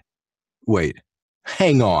seen it. Wait,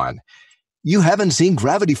 hang on. You haven't seen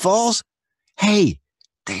Gravity Falls? Hey,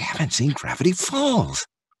 they haven't seen Gravity Falls.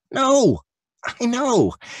 No, I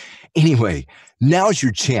know. Anyway, now's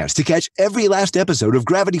your chance to catch every last episode of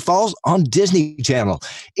Gravity Falls on Disney Channel.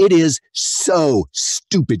 It is so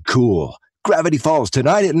stupid cool. Gravity Falls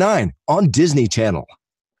tonight at 9 on Disney Channel.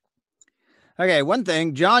 Okay, one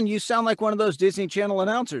thing, John, you sound like one of those Disney Channel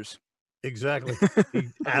announcers. Exactly. He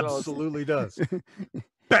absolutely does.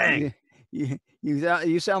 Bang!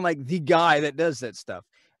 You sound like the guy that does that stuff.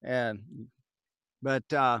 But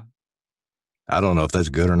I don't know if that's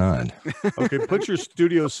good or not. Okay, put your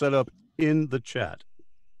studio setup in the chat.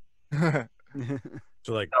 So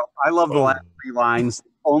like, I love the last 3 lines.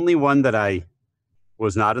 Only one that I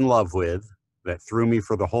was not in love with that threw me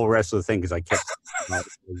for the whole rest of the thing because I kept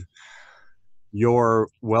your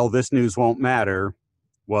this news won't matter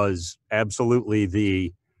was absolutely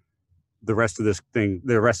the rest of this thing.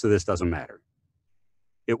 The rest of this doesn't matter.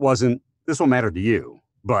 It wasn't, this will matter to you,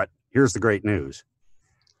 but here's the great news.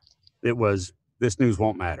 It was, this news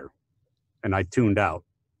won't matter. And I tuned out.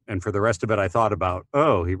 And for the rest of it, I thought about,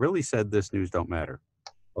 oh, he really said this news don't matter.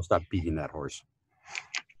 I'll stop beating that horse.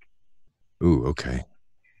 Ooh, okay.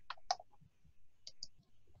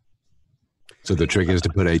 So the trick is to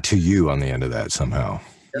put a to you on the end of that somehow.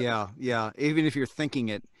 Yeah, yeah. Even if you're thinking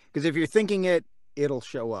it, because if you're thinking it, it'll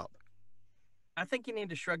show up. I think you need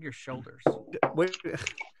to shrug your shoulders. Wait,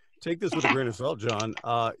 take this with a grain of salt, John.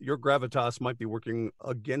 Your gravitas might be working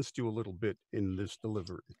against you a little bit in this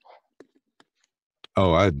delivery.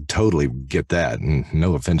 Oh, I totally get that. And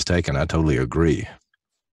no offense taken. I totally agree.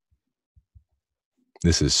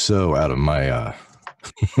 This is so out of my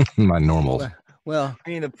my normal. Well, I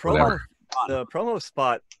mean, the Whatever. promo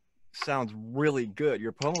spot sounds really good.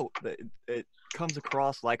 Your promo, it comes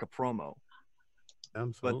across like a promo.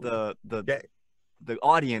 Absolutely. But the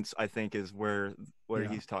audience, I think, is where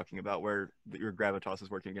he's talking about, where your gravitas is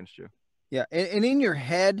working against you. Yeah, and in your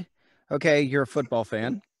head, okay, you're a football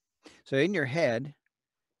fan, so in your head,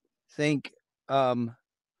 think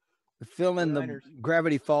fill in the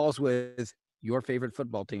Gravity Falls with your favorite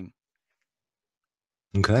football team.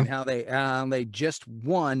 Okay. And how they just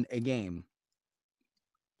won a game.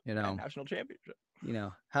 You know, national championship. You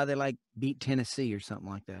know how they like beat Tennessee or something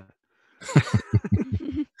like that.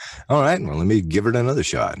 All right. Well, let me give it another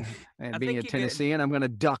shot. And being a Tennessean, I'm going to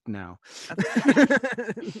duck now.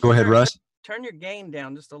 Go ahead, Russ. Turn your gain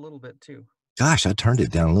down just a little bit too. Gosh, I turned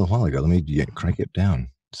it down a little while ago. Let me crank it down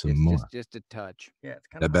some more. Just a touch. Yeah, it's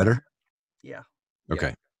kind That of better? Yeah.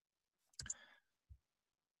 Okay.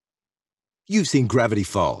 You've seen Gravity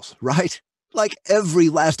Falls, right? Like every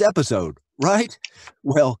last episode, right?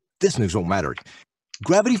 Well, this news won't matter.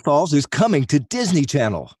 Gravity Falls is coming to Disney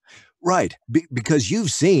Channel. Right, because you've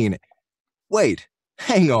seen... Wait,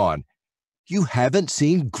 hang on. You haven't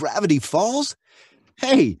seen Gravity Falls?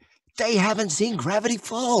 Hey, they haven't seen Gravity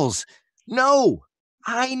Falls. No,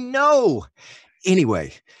 I know.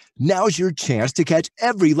 Anyway, now's your chance to catch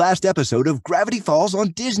every last episode of Gravity Falls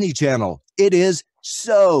on Disney Channel. It is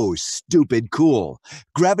so stupid cool.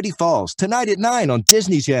 Gravity Falls, tonight at 9 on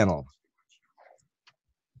Disney Channel.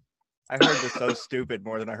 I heard the so stupid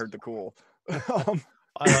more than I heard the cool.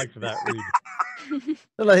 I liked that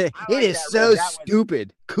read. It is so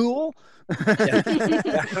stupid. Cool.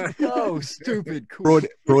 So stupid cool.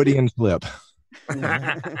 Freudian slip.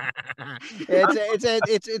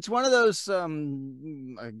 It's one of those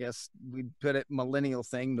I guess we'd put it millennial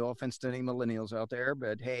thing. No offense to any millennials out there,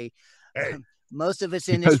 but hey, most of us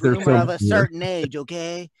in this room are of a certain age,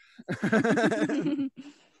 okay?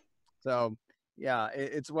 So yeah,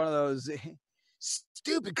 it's one of those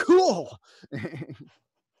stupid cool.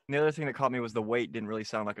 The other thing that caught me was the wait didn't really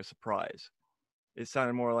sound like a surprise. It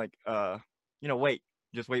sounded more like wait,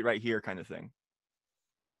 just wait right here kind of thing.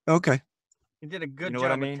 Okay. You did a good You know job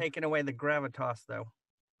what I mean? of taking away the gravitas, though.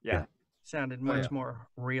 Yeah. Sounded much more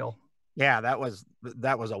real. Yeah, that was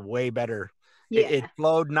a way better. Yeah. It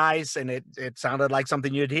flowed nice, and it sounded like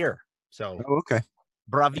something you'd hear. So, okay.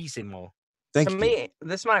 Bravissimo. Thank to me,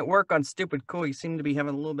 this might work on stupid cool. You seem to be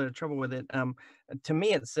having a little bit of trouble with it. To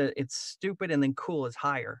me, it's stupid and then cool is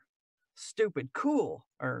higher. Stupid cool,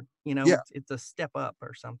 or Yeah. it's a step up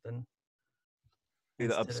or something.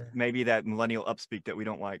 Maybe that millennial upspeak that we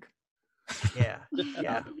don't like. Yeah,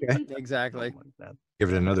 yeah, Okay. Exactly.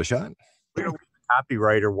 Give it another shot.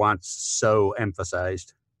 Copywriter wants so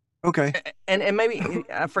emphasized. Okay. And maybe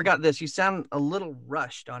I forgot this. You sound a little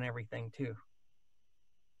rushed on everything too.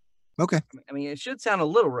 Okay. I mean, it should sound a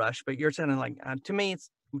little rushed, but you're sounding like to me it's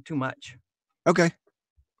too much. Okay.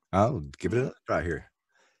 I'll give it a try here.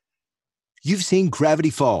 You've seen Gravity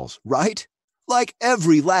Falls, right? Like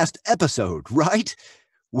every last episode, right?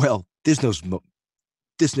 Well, this news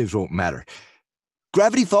won't matter.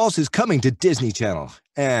 Gravity Falls is coming to Disney Channel.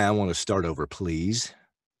 I want to start over, please.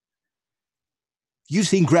 You've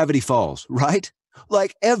seen Gravity Falls, right?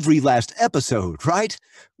 Like every last episode, right?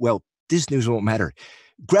 Well, this news won't matter.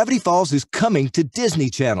 Gravity Falls is coming to Disney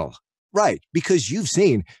Channel. Right, because you've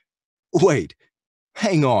seen... Wait,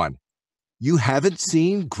 hang on. You haven't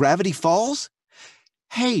seen Gravity Falls?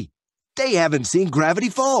 Hey, they haven't seen Gravity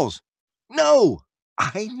Falls. No,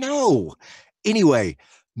 I know. Anyway,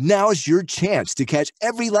 now's your chance to catch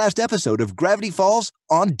every last episode of Gravity Falls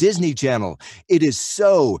on Disney Channel. It is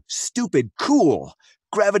so stupid cool.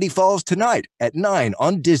 Gravity Falls tonight at 9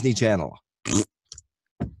 on Disney Channel.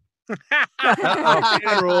 Wait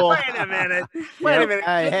a minute. Wait a minute.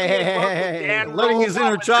 Hey. Letting his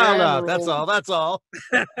inner child out. That's all. That's all.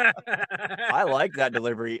 I like that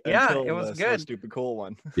delivery. Yeah, until it was the good. So stupid cool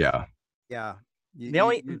one. Yeah. Yeah.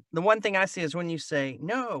 The one thing I see is when you say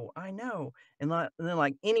no, I know, and then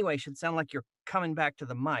like anyway should sound like you're coming back to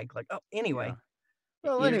the mic, like anyway.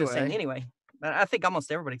 Yeah. Well, You're just saying anyway. anyway. But I think almost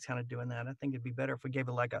everybody's kind of doing that. I think it'd be better if we gave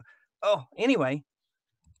it like anyway.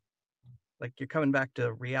 Like you're coming back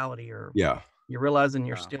to reality, or Yeah. you're realizing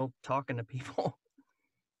you're still talking to people.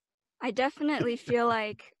 I definitely feel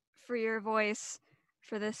like for your voice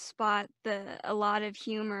for this spot, a lot of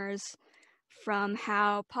humors from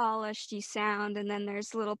how polished you sound, and then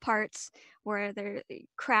there's little parts where they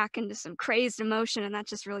crack into some crazed emotion, and that's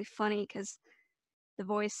just really funny because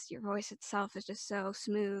your voice itself is just so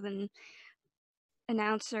smooth and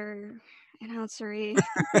announcery.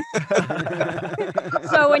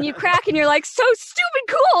 So when you crack and you're like, so stupid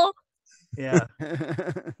cool. Yeah.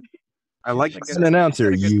 I like an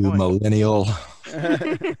announcer, you millennial.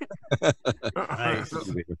 Nice. I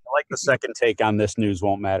like the second take on This News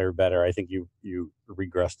Won't Matter better. I think you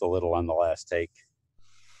regressed a little on the last take.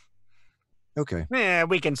 Okay. Yeah,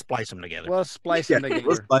 we can splice them together. Well, splice them together.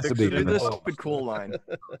 Let's splice them Do together. the stupid cool line.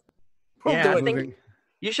 Yeah, do it.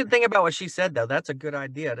 you should think about what she said though. That's a good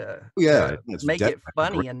idea to Yeah, to make it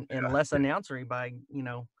funny and less announcery by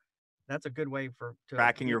that's a good way to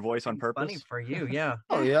Cracking your voice on purpose. funny for you. Yeah.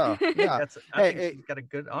 Oh yeah, yeah. I think she's got a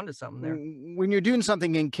good onto something there. When you're doing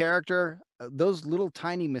something in character, those little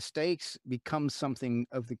tiny mistakes become something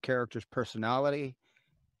of the character's personality,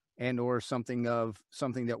 and or something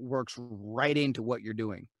that works right into what you're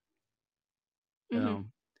doing. You know,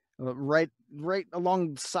 right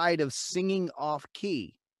alongside of singing off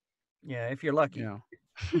key. Yeah, if you're lucky.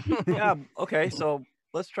 Yeah. Okay. So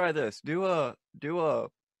let's try this. Do a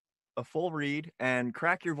full read and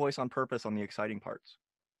crack your voice on purpose on the exciting parts.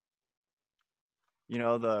 You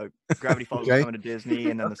know, the Gravity Falls is coming to Disney,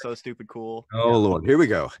 and then the So Stupid Cool. Oh Lord, here we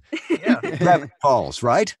go. Yeah. Gravity Falls,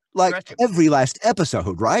 right? Like every last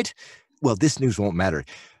episode, right? Well, this news won't matter.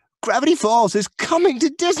 Gravity Falls is coming to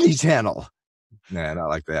Disney Channel. Nah, not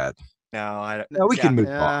like that. No, we can move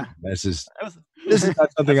on. This is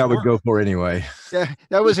not something I would go for anyway. Yeah,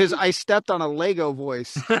 that was his I stepped on a Lego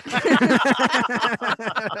voice. You guys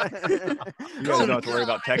don't have to worry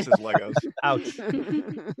about Texas Legos. Ouch.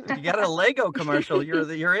 You got a Lego commercial,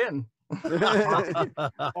 you're in.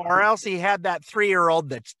 Or else he had that 3-year-old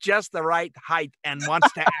that's just the right height and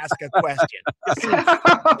wants to ask a question.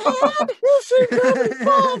 You see Gravity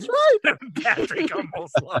Falls, right? Patrick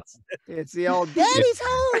almost lost it. It's the old Daddy's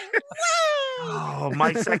home. Oh,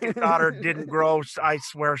 my second daughter didn't grow. I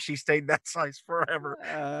swear she stayed that size forever.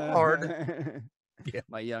 Lord. Yeah,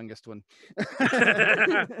 my youngest one.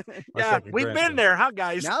 Yeah, we've been there, huh,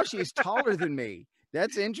 guys? Now she's taller than me.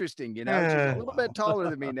 That's interesting, She's a little bit taller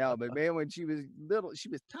than me now, but man, when she was little, she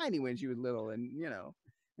was tiny when she was little, and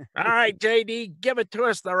All right, JD, give it to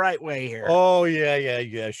us the right way here. Oh,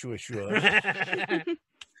 yeah, sure.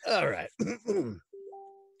 All right.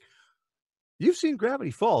 You've seen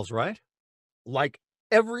Gravity Falls, right? Like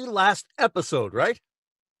every last episode, right?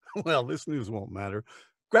 Well, this news won't matter.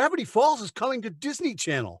 Gravity Falls is coming to Disney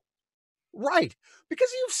Channel. Right, because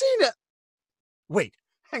you've seen it. Wait,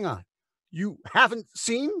 hang on. You haven't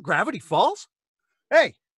seen Gravity Falls?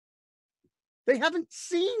 Hey, they haven't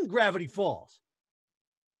seen Gravity Falls.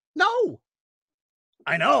 No,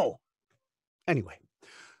 I know. Anyway,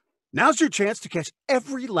 now's your chance to catch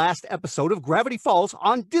every last episode of Gravity Falls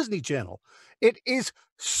on Disney Channel. It is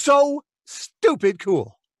so stupid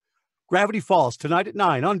cool. Gravity Falls tonight at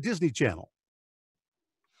 9 on Disney Channel.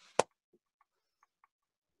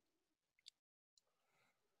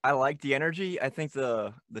 I like the energy. I think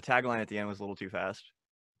the tagline at the end was a little too fast.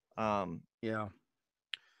 yeah.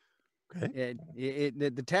 Okay.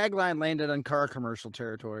 The tagline landed on car commercial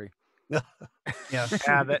territory. Yeah. Yeah,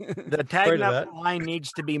 the tagline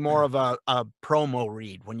needs to be more of a promo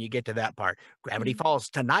read when you get to that part. Gravity Falls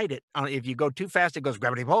tonight. If you go too fast, it goes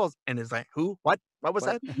Gravity Falls, and it's like, who? What was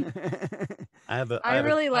that? I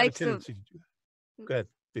really liked the. Go ahead,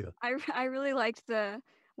 Thea. I really liked the.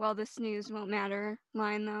 Well, this news won't matter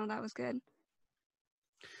line though. That was good.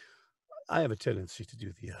 I have a tendency to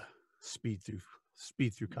do the speed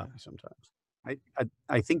through copy sometimes.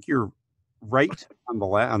 I think you're right on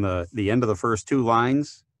the end of the first two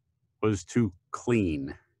lines was too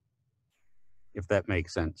clean, if that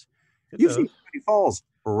makes sense. You've seen Gravity Falls,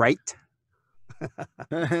 right?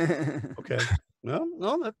 Okay.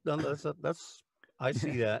 No, that's I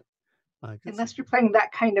see that. Unless you're playing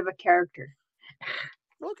that kind of a character.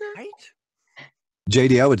 Okay. Right.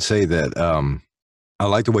 JD, I would say that I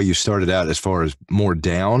like the way you started out as far as more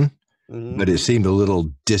down, but it seemed a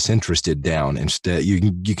little disinterested down. Instead,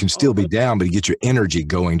 you can still be down, but you get your energy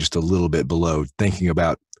going just a little bit below, thinking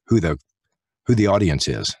about who the audience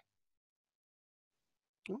is.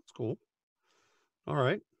 That's cool. All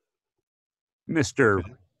right, Mr.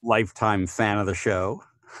 Lifetime fan of the show.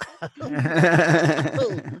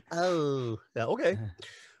 Oh, yeah, okay.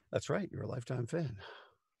 That's right. You're a lifetime fan.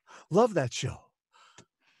 Love that show.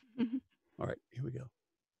 All right, here we go.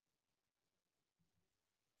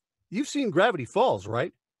 You've seen Gravity Falls,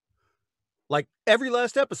 right? like every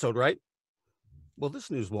last episode, right? Well,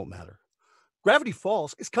 this news won't matter. Gravity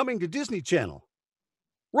Falls is coming to Disney Channel.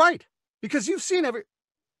 Right, because you've seen every...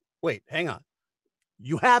 Wait, hang on.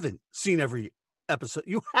 You haven't seen every episode.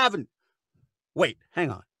 You haven't... Wait,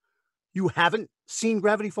 hang on. You haven't seen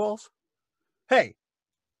Gravity Falls? Hey,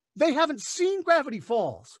 they haven't seen Gravity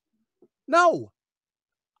Falls. No,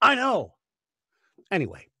 I know.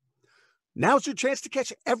 Anyway, now's your chance to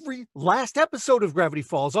catch every last episode of Gravity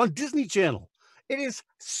Falls on Disney Channel. It is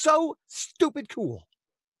so stupid cool.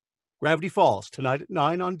 Gravity Falls tonight at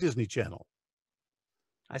 9 on Disney Channel.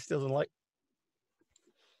 I still don't like...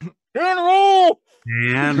 General!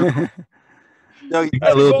 And No, you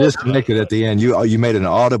got a little disconnected at the end. You made an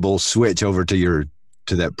audible switch over to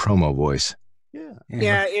that promo voice.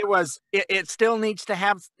 Yeah, it was. It still needs to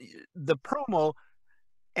have the promo,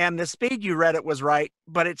 and the speed you read it was right,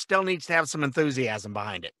 but it still needs to have some enthusiasm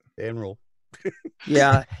behind it. General.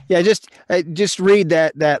 Yeah. Just read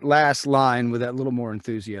that last line with that little more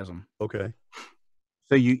enthusiasm. Okay.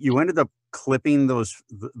 so you ended up clipping the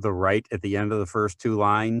right at the end of the first two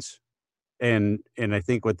lines, and I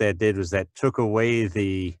think what that did was that took away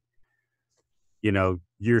the,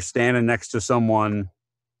 you're standing next to someone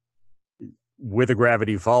with a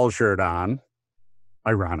Gravity Falls shirt on,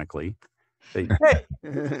 ironically. Say, hey,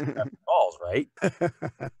 Gravity Falls, right?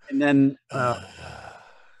 And then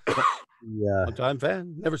One-time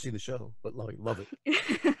fan, never seen the show, but love it.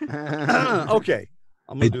 Okay.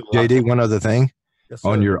 I'm Hey, gonna do JD, one other thing. Yes,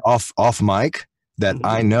 On sir. your off mic that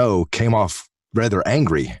I know came off rather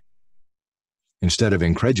angry instead of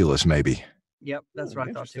incredulous, maybe. Yep, that's what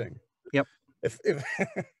I thought too. Interesting. Yep. If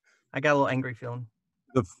I got a little angry feeling.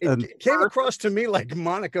 it came across to me like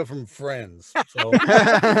Monica from Friends. So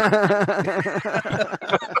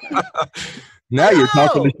Now you're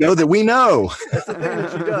talking to show that we know. that's the thing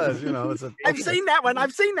that she does. It's a. I've seen that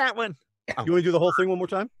one. You want to do the whole thing one more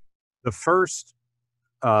time? the first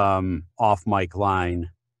off mic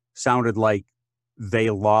line sounded like they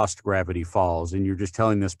lost Gravity Falls, and you're just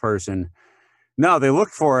telling this person, no, they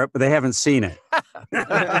looked for it, but they haven't seen it.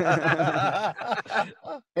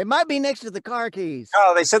 It might be next to the car keys.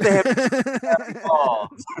 Oh, they said they have Gravity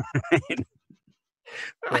Falls.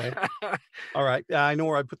 Right. All right. Yeah, I know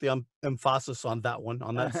where I put the emphasis on that one,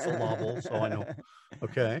 on that syllable, so I know.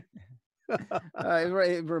 Okay.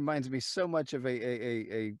 It reminds me so much of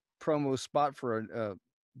a promo spot for a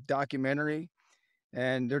documentary,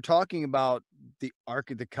 and they're talking about the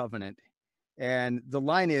Ark of the Covenant, and the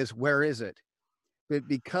line is, "Where is it?" But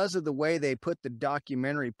because of the way they put the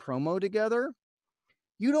documentary promo together,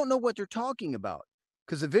 you don't know what they're talking about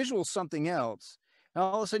because the visual's something else. And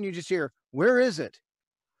all of a sudden, you just hear, "Where is it?"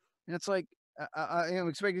 And it's like, I am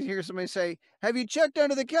expecting to hear somebody say, "Have you checked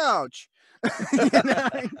under the couch?"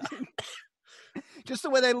 Just the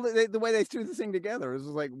way they threw the thing together, it was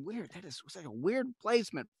like weird. That was like a weird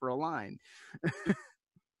placement for a line.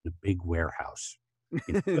 The big warehouse.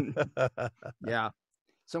 Yeah,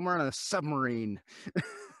 somewhere on a submarine.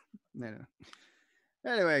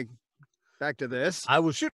 Anyway, back to this. I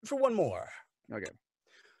will shoot for one more. Okay.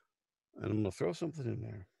 And I'm going to throw something in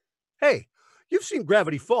there. Hey, you've seen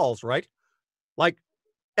Gravity Falls, right? Like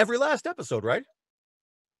every last episode, right?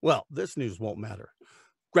 Well, this news won't matter.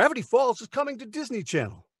 Gravity Falls is coming to Disney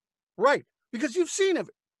Channel. Right, because you've seen it.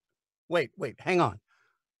 Wait, hang on.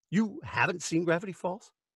 You haven't seen Gravity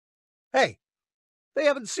Falls? Hey, they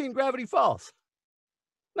haven't seen Gravity Falls.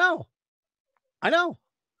 No, I know.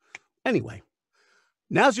 Anyway,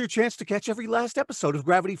 now's your chance to catch every last episode of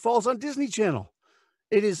Gravity Falls on Disney Channel.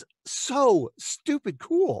 It is so stupid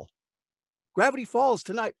cool. Gravity Falls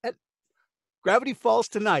tonight at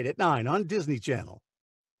 9 on Disney Channel.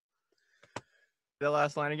 The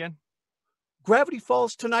last line again? Gravity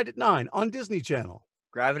Falls tonight at 9 on Disney Channel.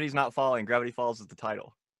 Gravity's not falling. Gravity Falls is the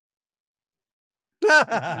title.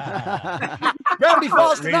 Gravity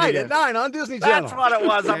Falls tonight at 9 on Disney Channel. That's what it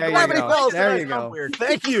was. Gravity Falls There tonight. you go. Weird.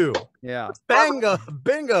 Thank you. Yeah. Bingo.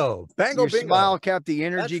 Your bingo. smile kept the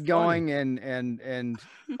energy That's going, and it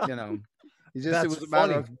That's was a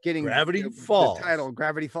matter funny. of getting Gravity the Falls. title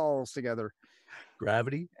Gravity Falls together.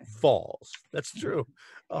 Gravity Falls. That's true.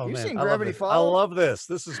 Oh You've man, seen I love Gravity it. I Falls? love this.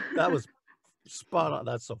 That was spot on.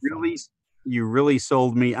 That's so funny. You really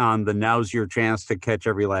sold me on the now's your chance to catch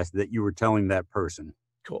every last that you were telling that person.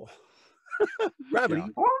 Cool. Gravity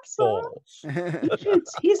Awesome. Falls.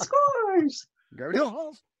 He scores. Gravity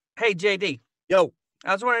Falls. Hey, JD. Yo.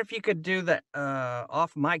 I was wondering if you could do that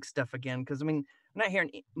off mic stuff again, because I mean, I'm not hearing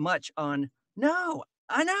much on. No,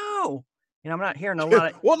 I know. I'm not hearing a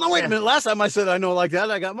lot of. Well, no, wait a minute. Last time I said I know like that,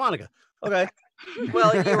 I got Monica. Okay.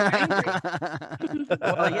 Well, you were angry.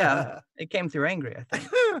 Well, yeah, it came through angry, I think.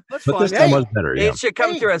 That's But fine. this time Hey, was better. Yeah. It should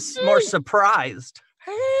come through more surprised.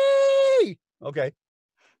 hey. Okay.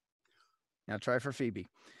 Now try for Phoebe.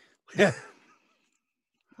 That'd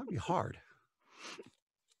be hard.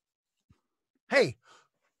 Hey,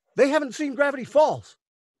 they haven't seen Gravity Falls.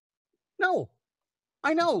 No,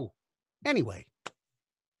 I know. Anyway.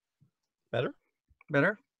 Better?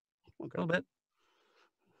 Better? Okay. A little bit.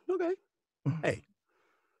 Okay. Hey.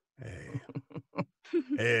 Hey.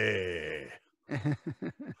 Hey.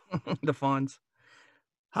 The Fonz.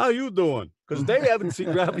 How you doing? Because they haven't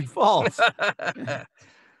seen Gravity Falls.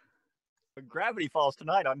 Gravity Falls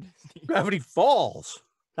tonight on Disney. Gravity Falls.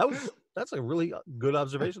 That's a really good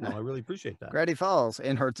observation, though. I really appreciate that. Gravity Falls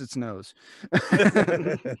and hurts its nose.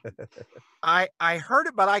 I heard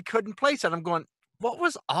it, but I couldn't place it. I'm going, what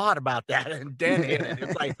was odd about that? And then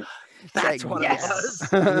it's like, that's what it was.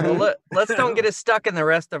 Well, let's don't get it stuck in the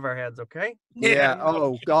rest of our heads, okay? Yeah.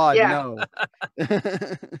 Oh God, Yeah. no.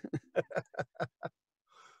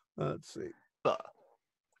 Let's see.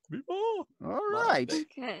 All right.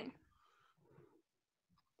 Okay.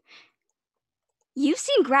 You've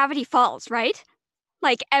seen Gravity Falls, right?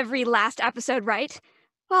 Like every last episode, right?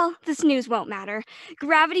 Well, this news won't matter.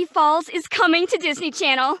 Gravity Falls is coming to Disney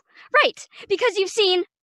Channel. Right, because you've seen...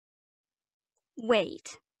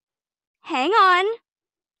 Wait. Hang on.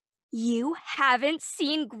 You haven't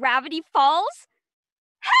seen Gravity Falls?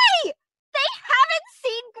 Hey! They haven't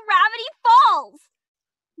seen Gravity Falls!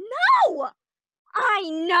 No!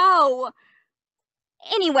 I know!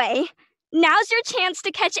 Anyway, now's your chance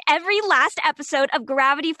to catch every last episode of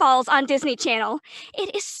Gravity Falls on Disney Channel.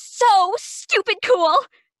 It is so stupid cool!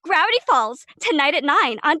 Gravity Falls, tonight at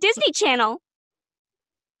 9 on Disney Channel.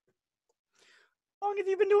 How long have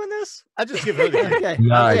you been doing this? I just give her the Okay.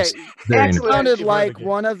 Nice. Okay. Very That nice. sounded Give her the like gift.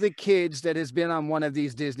 one of the kids that has been on one of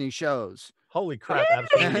these Disney shows. Holy crap,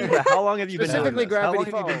 absolutely. Yeah, how long have you been doing Specifically this? How long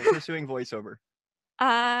Gravity have you been Falls. pursuing voiceover?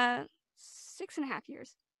 6.5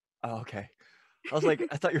 years. Oh, okay. I was like,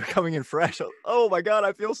 I thought you were coming in fresh. Oh my god,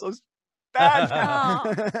 I feel so bad.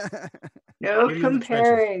 Oh. No Maybe in the trenches.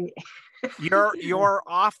 comparing. Your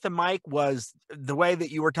off the mic was the way that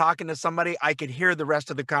you were talking to somebody. I could hear the rest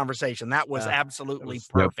of the conversation. That was absolutely was-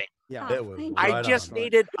 perfect. Yeah. Oh, It was thank I right just on.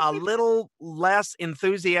 needed a little less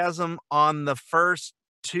enthusiasm on the first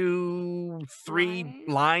 2-3 Right.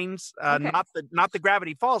 lines. Okay. Not the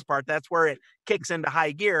Gravity Falls part. That's where it kicks into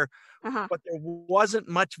high gear. Uh-huh. But there wasn't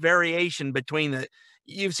much variation between the.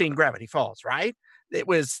 You've seen Gravity Falls, right? It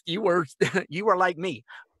was you were like me,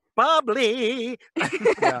 bubbly.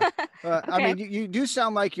 Yeah. I Okay. mean, you do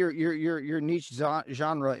sound like your niche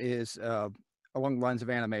genre is along the lines of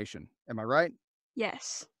animation. Am I right?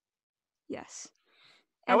 Yes. Yes.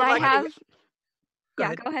 I And would I like to- have... Go Yeah,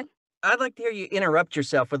 ahead. go ahead. I'd like to hear you interrupt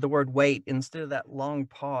yourself with the word wait instead of that long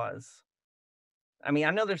pause. I mean,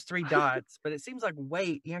 I know there's 3 dots, but it seems like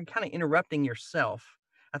wait, you're kind of interrupting yourself.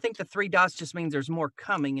 I think the 3 dots just means there's more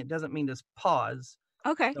coming. It doesn't mean just pause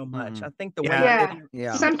Okay. so much. Mhm. I think the Yeah. way Yeah.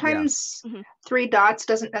 Yeah. Sometimes Mhm. 3 dots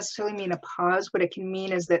doesn't necessarily mean a pause. What it can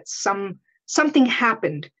mean is that something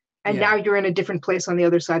happened, and Yeah. now you're in a different place on the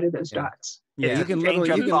other side of those Yeah. dots. Yeah, It's you a can change literally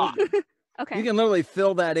of you can, thought. Okay. you can literally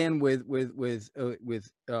fill that in with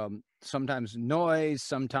sometimes noise,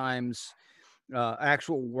 sometimes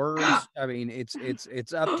actual words. I mean,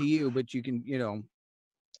 it's up to you, but you can,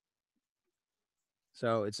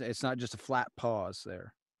 so it's not just a flat pause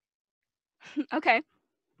there. Okay.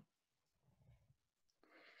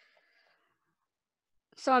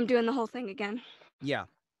 So I'm doing the whole thing again. Yeah.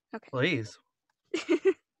 Please.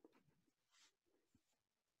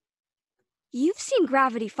 You've seen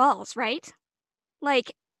Gravity Falls, right?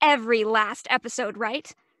 Like every last episode,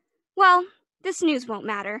 right? Well, this news won't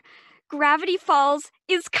matter. Gravity Falls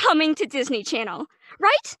is coming to Disney Channel,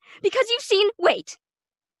 right? Because you've seen... Wait.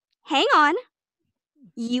 Hang on.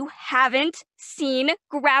 You haven't seen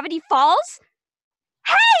Gravity Falls?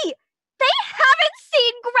 Hey! They haven't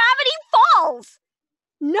seen Gravity Falls!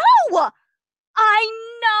 No! I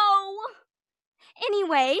know!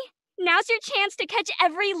 Anyway, now's your chance to catch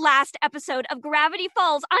every last episode of Gravity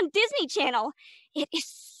Falls on Disney Channel. It is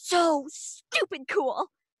so stupid cool.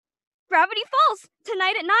 Gravity Falls,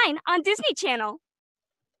 tonight at 9 on Disney Channel.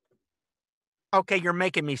 Okay, you're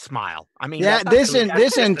making me smile. I mean, Yeah, that's-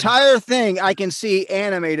 this entire thing I can see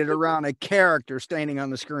animated around a character standing on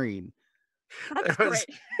the screen. That's It was-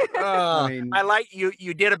 great. Uh, I mean- I like you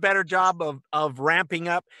did a better job of ramping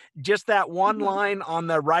up just that one line on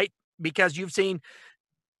the right, because you've seen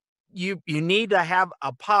you need to have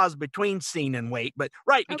a pause between scene and wait, but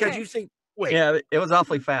right, because Okay. you've seen wait. Yeah, it was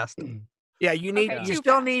awfully fast. Yeah, you need Okay, you too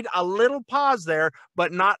still fast. need a little pause there,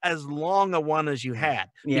 but not as long a one as you had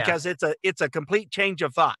Yeah. because it's a complete change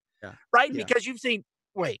of thought. Yeah. Right? Yeah. Because you've seen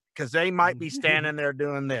because they might be standing there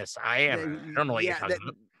doing this. I don't know what you're Yeah, talking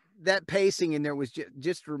about. that pacing in there was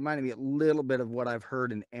just reminded me a little bit of what I've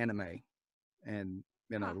heard in anime, and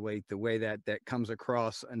the way that comes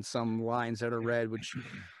across in some lines that are read, which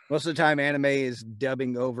most of the time anime is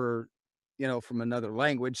dubbing over, from another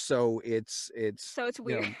language, so it's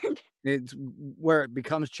weird. It's where it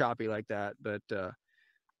becomes choppy like that, but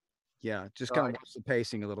yeah, just kind of watch the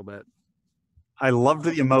pacing a little bit. I loved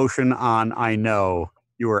the emotion on I Know.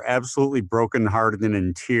 You were absolutely brokenhearted and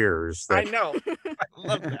in tears. I know. I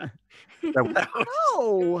love that.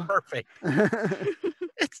 Oh, perfect.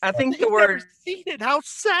 I think the You've word never seen it. How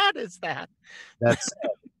sad is that? That's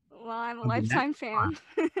Well, I'm a lifetime fan.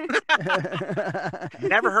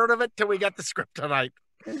 Never heard of it till we got the script tonight.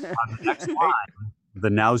 on the next line. The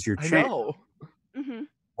Now's Your I Chance know.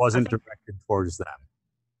 wasn't directed towards them.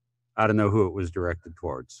 I don't know who it was directed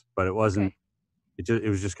towards, but it wasn't. It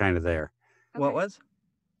was just kind of there. What was?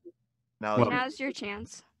 Now's your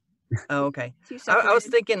chance. Oh, okay. Two I was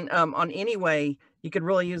separated. thinking on Anyway, you could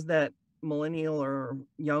really use that millennial or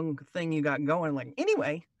young thing you got going. Like,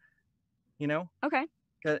 anyway, Okay.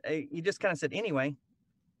 You just kind of said anyway.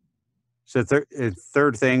 So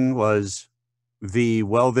third thing was the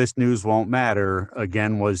this news won't matter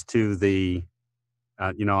again was to the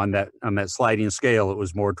on that sliding scale, it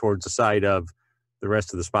was more towards the side of the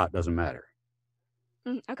rest of the spot doesn't matter.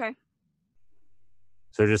 Okay.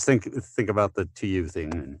 So just think about the to you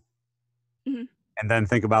thing Mhm. and then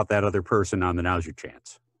think about that other person on the Now's Your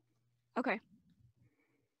Chance. Okay.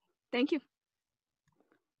 Thank you.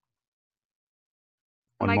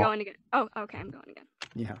 Am One I more. going again? Oh, okay. I'm going again.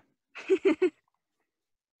 Yeah.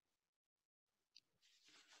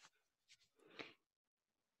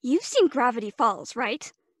 You've seen Gravity Falls,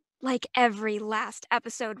 right? Like every last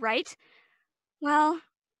episode, right? Well,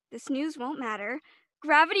 this news won't matter.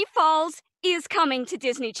 Gravity Falls is coming to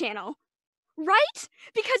Disney Channel. Right?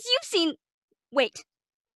 Because you've seen. Wait.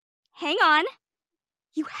 Hang on.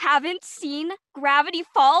 You haven't seen Gravity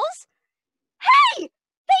Falls? Hey!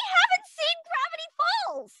 They haven't seen Gravity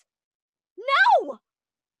Falls! No!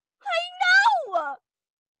 I know!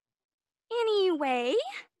 Anyway,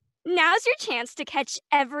 now's your chance to catch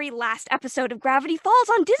every last episode of Gravity Falls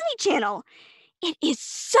on Disney Channel. It is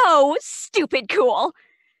so stupid cool.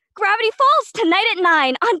 Gravity Falls tonight at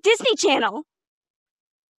 9 on Disney Channel.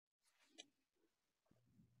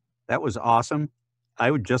 That was awesome. I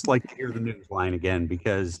would just like to hear the news line again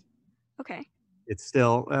because Okay. it's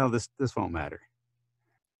still this won't matter.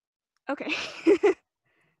 Okay.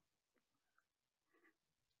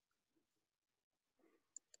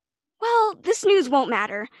 Well, this news won't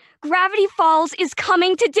matter. Gravity Falls is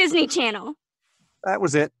coming to Disney Channel. That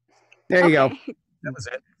was it. There you go. That was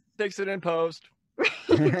it. Fix it in post.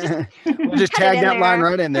 We'll just Cut it tag in that line there.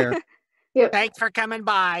 right in there. Thanks for coming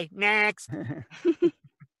by. Next.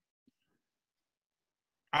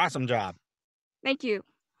 Awesome job. Thank you.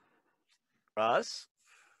 Russ?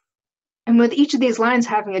 And with each of these lines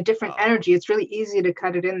having a different energy, it's really easy to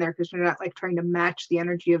cut it in there because you're not like trying to match the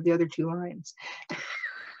energy of the other two lines.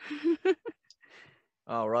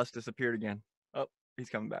 Oh, Russ disappeared again. Oh, he's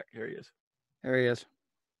coming back. Here he is. There he is.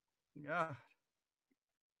 Yeah.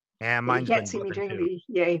 Yeah, You mine's can't been see me blipping during too. the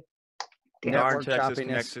yay. Damn. Darn Network Texas choppiness.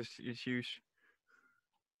 Nexus issues.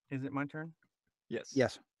 Is it my turn? Yes.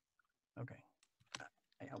 Yes. Okay.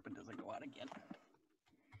 I hope it doesn't go out again.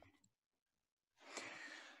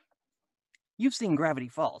 You've seen Gravity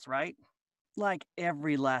Falls, right? Like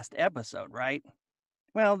every last episode, right?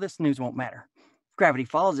 Well, this news won't matter. Gravity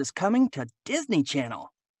Falls is coming to Disney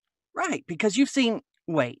Channel. Right, because you've seen.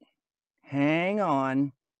 Wait, hang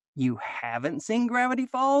on. You haven't seen Gravity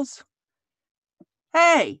Falls?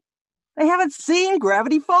 Hey, they haven't seen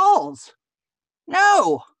Gravity Falls.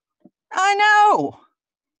 No, I know.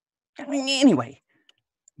 Anyway,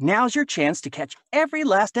 now's your chance to catch every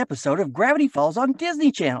last episode of Gravity Falls on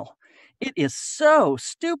Disney Channel. It is so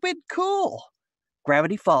stupid cool.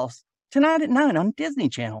 Gravity Falls, tonight at 9 on Disney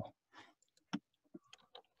Channel.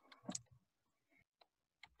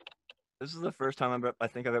 This is the first time I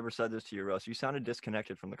think I've ever said this to you, Russ. You sounded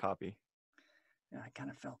disconnected from the copy. Yeah, I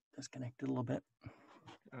kind of felt disconnected a little bit.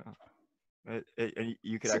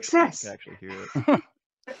 You could Success. actually hear it.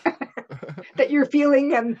 That you're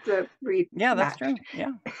feeling and the read. Yeah, that's true.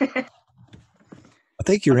 Yeah. I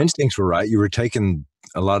think your instincts were right. You were taking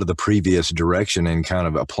a lot of the previous direction and kind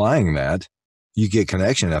of applying that. You get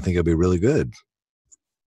connection. I think it'll be really good.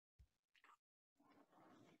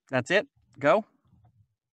 That's it. Go.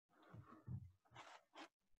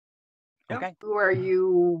 Okay. Who are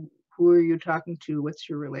you talking to? What's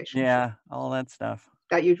your relationship? Yeah, all that stuff.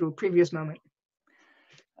 That usual previous moment.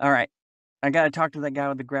 All right. I got to talk to that guy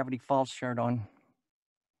with the Gravity Falls shirt on.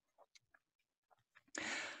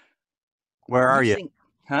 Where are you?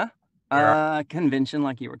 Huh? Convention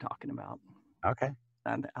like you were talking about. Okay.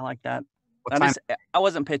 I like that. What time? I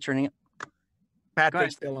wasn't picturing it.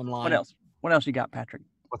 Patrick's still in line. What else? What else you got, Patrick?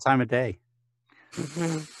 What time of day?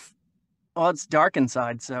 Well, it's dark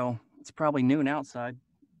inside, so it's probably noon outside.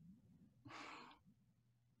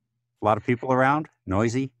 A lot of people around?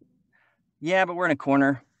 Noisy? Yeah, but we're in a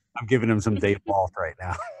corner. I'm giving him some Dave Balth right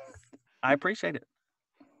now. I appreciate it.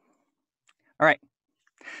 All right.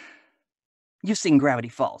 You've seen Gravity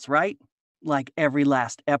Falls, right? Like every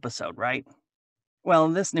last episode, right? Well,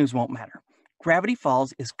 this news won't matter. Gravity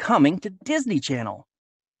Falls is coming to Disney Channel.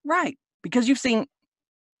 Right, because you've seen...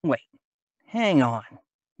 Wait, hang on.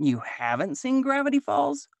 You haven't seen Gravity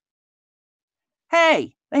Falls?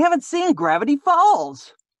 Hey, they haven't seen Gravity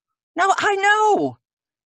Falls. No, I know.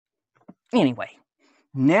 Anyway,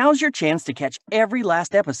 now's your chance to catch every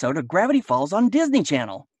last episode of Gravity Falls on Disney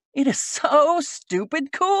Channel. It is so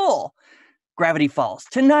stupid cool. Gravity Falls,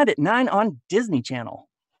 tonight at 9 on Disney Channel.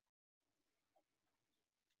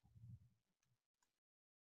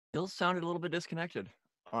 Still sounded a little bit disconnected.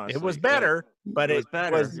 Honestly. It was better, but it was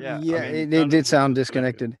better. Yeah, it did sound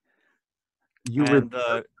disconnected. You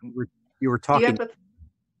were talking.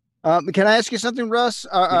 Can I ask you something, Russ?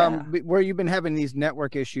 Where you've been having these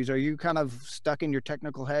network issues, are you kind of stuck in your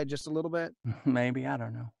technical head just a little bit? Maybe, I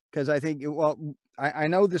don't know. Because I think, I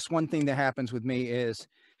know this one thing that happens with me is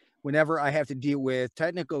whenever I have to deal with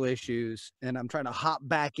technical issues and I'm trying to hop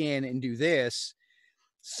back in and do this,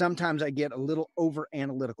 sometimes I get a little over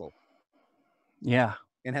analytical. Yeah.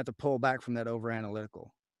 And have to pull back from that over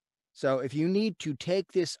analytical. So if you need to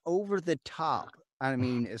take this over the top, I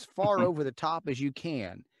mean, as far over the top as you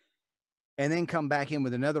can, and then come back in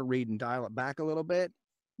with another read and dial it back a little bit,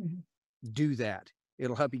 do that.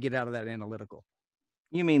 It'll help you get out of that analytical.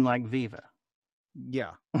 You mean like Viva?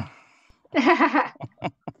 Yeah.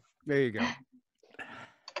 There you go.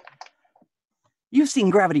 You've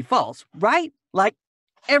seen Gravity Falls, right? Like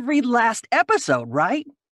every last episode, right?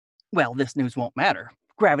 Well, this news won't matter.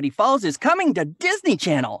 Gravity Falls is coming to Disney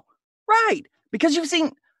Channel. Right, because you've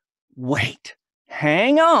seen... Wait,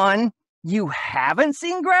 hang on. You haven't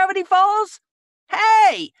seen Gravity Falls?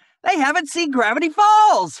 Hey, they haven't seen Gravity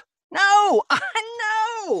Falls. No, I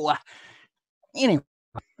know. Anyway,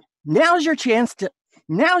 now's your chance to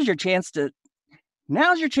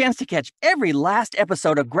catch every last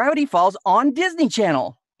episode of Gravity Falls on Disney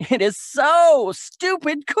Channel. It is so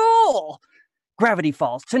stupid cool. Gravity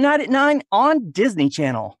Falls, tonight at 9 on Disney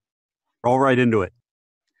Channel. Roll right into it.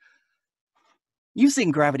 You've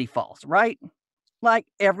seen Gravity Falls, right? Like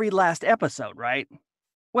every last episode, right?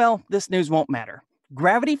 Well, this news won't matter.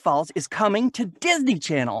 Gravity Falls is coming to Disney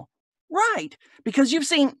Channel. Right, because you've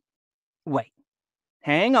seen... Wait,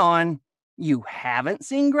 hang on. You haven't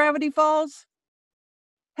seen Gravity Falls?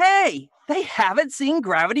 Hey, they haven't seen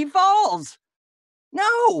Gravity Falls.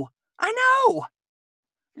 No, I know.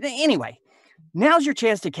 Anyway, now's your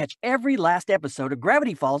chance to catch every last episode of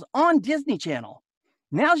Gravity Falls on Disney Channel.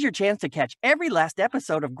 Now's your chance to catch every last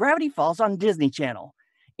episode of Gravity Falls on Disney Channel.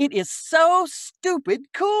 It is so stupid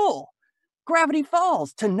cool. Gravity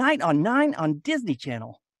Falls, tonight on 9 on Disney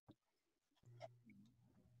Channel.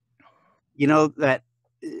 You know that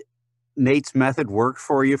Nate's method worked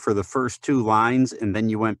for you for the first two lines, and then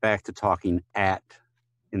you went back to talking at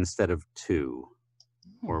instead of to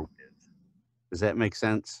or with. Does that make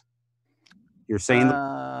sense? You're saying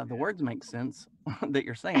the words make sense that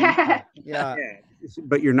you're saying. Yeah.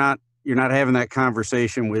 But you're not having that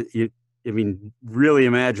conversation with you. I mean, really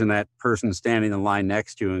imagine that person standing in line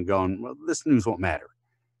next to you and going, well, this news won't matter.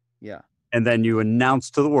 Yeah. And then you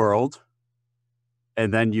announce to the world,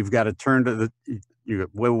 and then you've got to turn to you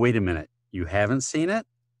go, wait a minute, you haven't seen it?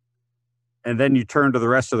 And then you turn to the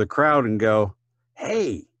rest of the crowd and go,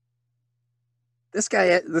 hey, this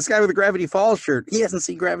guy with the Gravity Falls shirt, he hasn't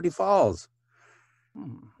seen Gravity Falls.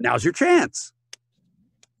 Now's your chance.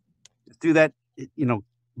 Do that,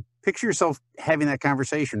 picture yourself having that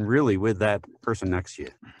conversation really with that person next to you.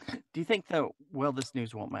 Do you think this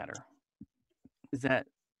news won't matter? Is that?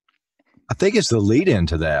 I think it's the lead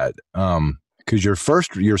into that. Because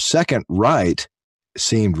your second right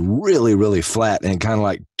seemed really, really flat and kind of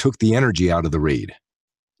like took the energy out of the read.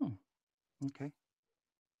 Okay.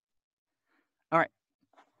 All right.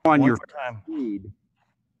 On One your more time. feed,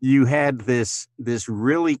 you had this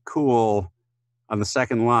really cool on the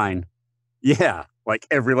second line. Yeah, like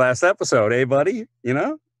every last episode, buddy?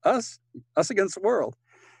 Us against the world.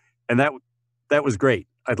 And that was great.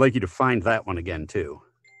 I'd like you to find that one again too.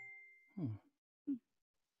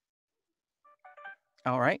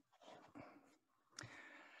 All right.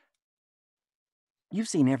 You've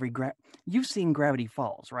seen Gravity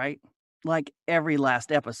Falls, right? Like every last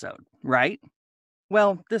episode, right?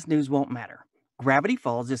 Well, this news won't matter. Gravity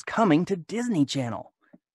Falls is coming to Disney Channel.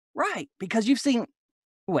 Right, because you've seen...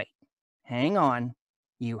 Wait, hang on.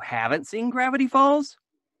 You haven't seen Gravity Falls?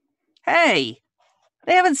 Hey,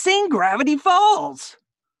 they haven't seen Gravity Falls.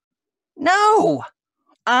 No,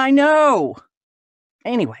 I know.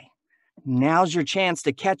 Anyway, now's your chance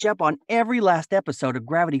to catch up on every last episode of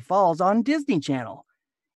Gravity Falls on Disney Channel.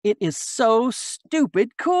 It is so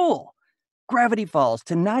stupid cool. Gravity Falls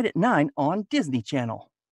tonight at 9 on Disney Channel.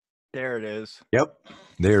 There it is. Yep.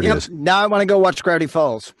 There it is. Now I want to go watch Gravity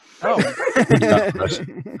Falls. Oh, That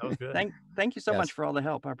was good. thank you so Yes. much for all the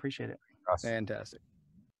help. I appreciate it. Fantastic.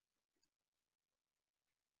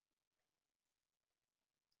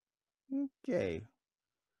 Okay.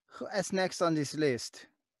 What's next on this list?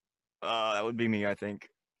 That would be me, I think.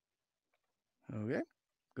 Okay.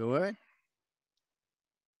 Go ahead.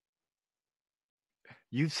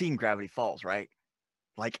 You've seen Gravity Falls, right?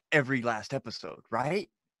 Like every last episode, right?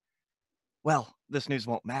 Well, this news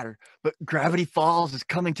won't matter, but Gravity Falls is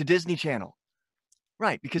coming to Disney Channel.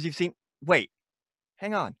 Right, because you've seen... Wait,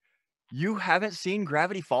 hang on. You haven't seen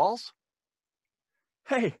Gravity Falls?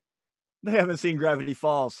 Hey, they haven't seen Gravity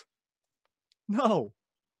Falls. No.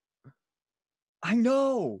 I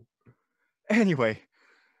know. Anyway,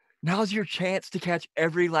 now's your chance to catch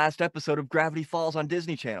every last episode of Gravity Falls on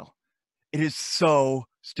Disney Channel. It is so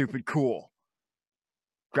stupid cool.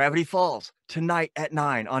 Gravity Falls, tonight at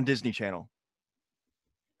 9 on Disney Channel.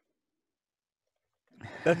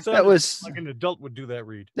 That was like an adult would do that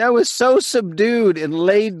read. That was so subdued and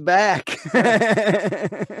laid back.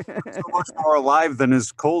 So much more alive than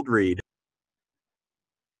his cold read.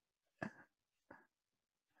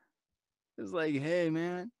 It's like, hey,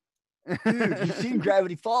 man. Dude, you've seen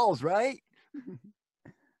Gravity Falls, right?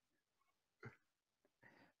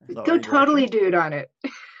 Go totally dude on it.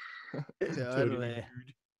 Totally.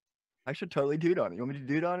 I should totally dude on it. You want me to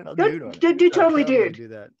dude on it? I'll Go- dude on it. do totally dude. Do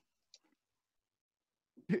that.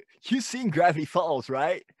 You've seen Gravity Falls,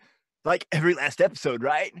 right? Like every last episode,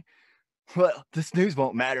 right? Well, this news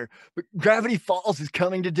won't matter, but Gravity Falls is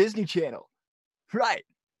coming to Disney Channel. Right,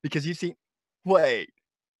 because you've seen... Wait,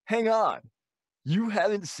 hang on. You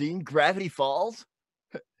haven't seen Gravity Falls?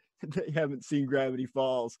 They haven't seen Gravity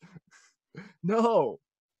Falls. No,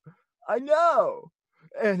 I know.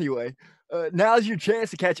 Anyway, now's your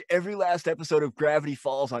chance to catch every last episode of Gravity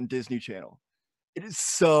Falls on Disney Channel. It is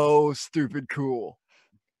so stupid cool.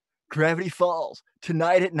 Gravity Falls,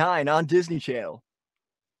 tonight at 9 on Disney Channel.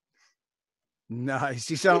 Nice.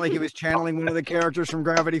 He sounded like he was channeling one of the characters from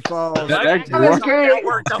Gravity Falls. That was great. That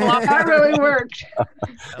worked a lot. That really worked.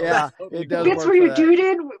 Yeah, it does. Bits work where you for that.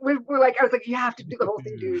 duded, we're like, I was like, you have to do the whole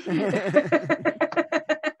thing, dude.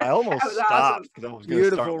 I almost That was stopped awesome. because I was going to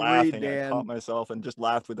start Beautiful laughing. read, I Dan. caught myself and just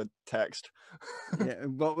laughed with the text. Yeah,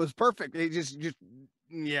 but it was perfect. It just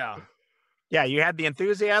yeah. Yeah, you had the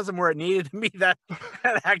enthusiasm where it needed to be. That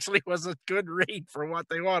actually was a good read for what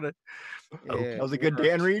they wanted. Yeah, That was a good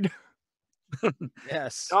Dan read.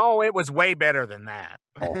 Yes. Oh, it was way better than that.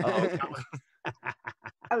 That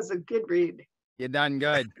was a good read. You done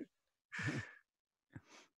good.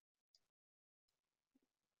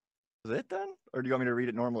 Is it done? Or do you want me to read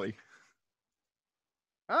it normally?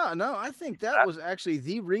 Oh no, I think that was actually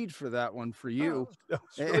the read for that one for you. That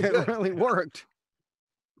was It really good. really worked.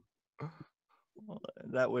 Well,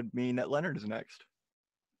 that would mean that Leonard is next.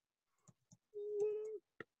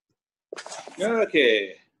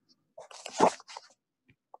 Okay.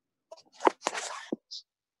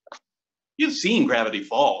 You've seen Gravity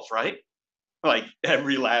Falls, right? Like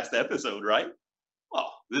every last episode, right?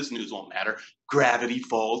 Well, this news won't matter. Gravity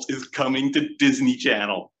Falls is coming to Disney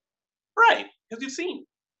Channel. Right, because you've seen.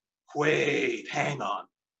 Wait, hang on.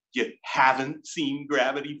 You haven't seen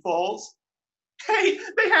Gravity Falls? Hey,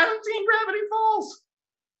 they haven't seen Gravity Falls.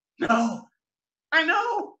 No, I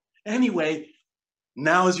know. Anyway,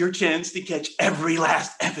 now is your chance to catch every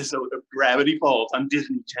last episode of Gravity Falls on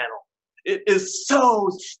Disney Channel. It is so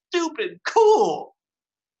stupid cool.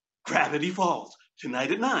 Gravity Falls,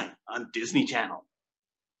 tonight at 9 on Disney Channel.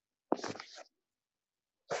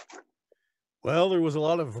 Well, there was a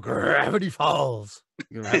lot of Gravity Falls.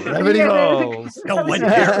 Gravity Yeah. Falls. I went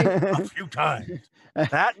there a few times.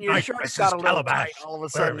 That and your Nice shorts Mrs. got a little Calabash. tight all of a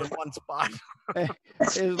sudden in one spot.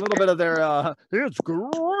 There's a little bit of their it's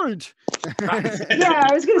great. Yeah,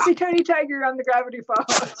 I was gonna say Tony Tiger on the Gravity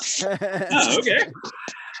Falls. Oh, okay.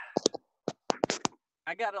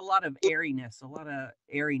 I got a lot of airiness, in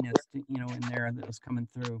there that was coming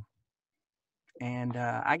through. And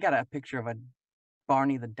I got a picture of a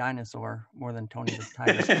Barney the dinosaur more than Tony the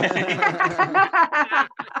tiger.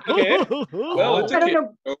 Okay. Well, it's I don't okay.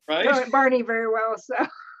 know All right. Barney very well, so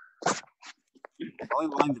The only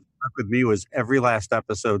line that stuck with me was every last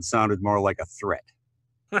episode sounded more like a threat.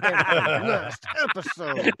 Last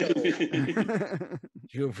episode.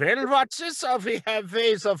 You will watch this, or we have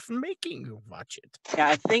ways of making you watch it. Yeah,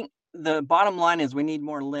 I think the bottom line is we need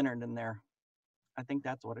more Leonard in there. I think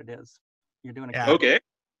that's what it is. You're doing a Yeah. Okay.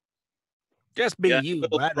 Just be Yeah, you,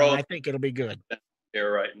 we'll Brad, throw and I it think it'll be good.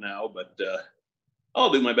 Here right now, but I'll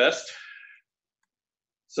do my best.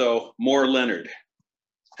 So more Leonard.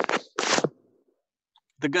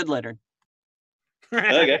 The good Leonard.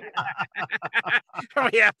 Okay.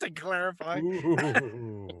 We have to clarify.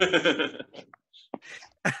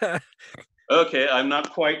 Okay, I'm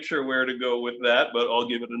not quite sure where to go with that, but I'll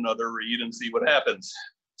give it another read and see what happens.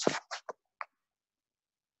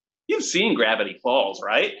 You've seen Gravity Falls,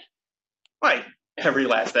 right? Like every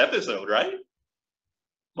last episode, right?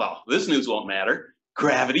 Well, this news won't matter.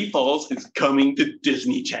 Gravity Falls is coming to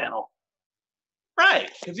Disney Channel. Right,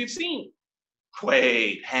 because you've seen.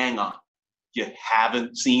 Wait, hang on. You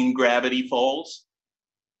haven't seen Gravity Falls?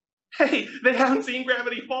 Hey, they haven't seen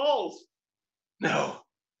Gravity Falls. No,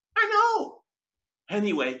 I know.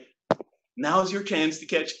 Anyway, now's your chance to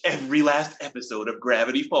catch every last episode of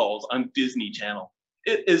Gravity Falls on Disney Channel.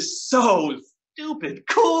 It is so stupid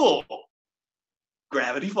cool.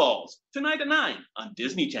 Gravity Falls, tonight at 9 on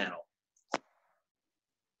Disney Channel.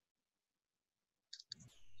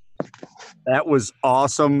 That was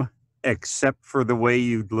awesome, except for the way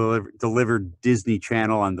you delivered Disney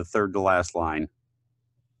Channel on the third to last line.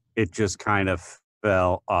 It just kind of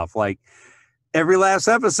fell off. Like every last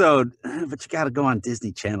episode, but you got to go on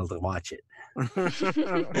Disney Channel to watch it.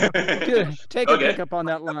 Good. Take a pick up on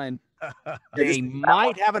that line. They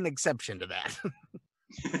might have an exception to that.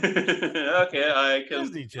 Okay, I can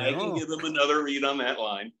Disney Channel. give them another read on that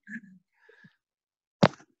line.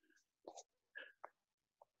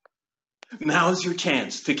 Now's your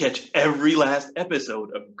chance to catch every last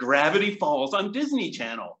episode of Gravity Falls on Disney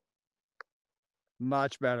Channel.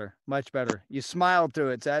 Much better. Much better. You smiled through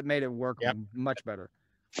it, so that made it work much better.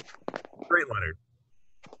 Great, Leonard.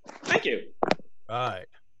 Thank you. All right.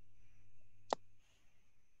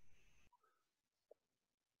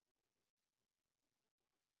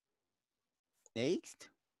 Next.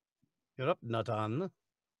 Get up, Natan.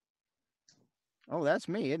 Oh, that's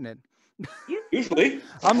me, isn't it? Usually.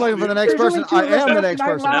 I'm looking for the next There's person. only two I of us am the left next and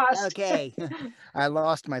I person. lost. Okay. I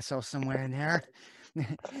lost myself somewhere in there.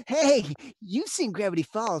 Hey, you've seen Gravity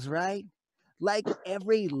Falls, right? Like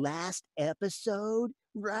every last episode,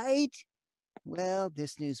 right? Well,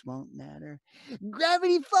 this news won't matter.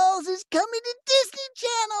 Gravity Falls is coming to Disney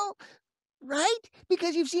Channel, right?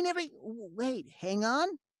 Because you've seen every... Wait, hang on.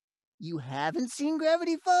 You haven't seen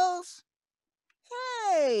Gravity Falls?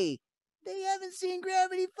 Hey, they haven't seen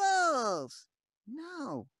Gravity Falls.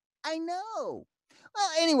 No, I know. Well,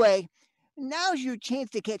 anyway, now's your chance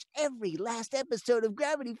to catch every last episode of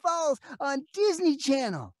Gravity Falls on Disney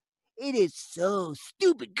Channel. It is so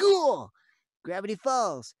stupid cool. Gravity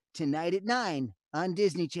Falls, tonight at 9 on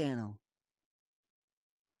Disney Channel.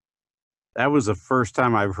 That was the first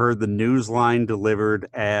time I've heard the news line delivered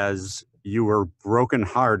as you were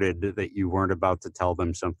brokenhearted that you weren't about to tell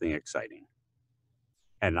them something exciting.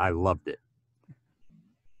 And I loved it.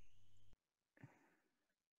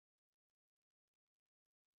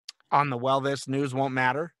 On the well, this news won't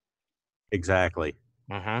matter. Exactly.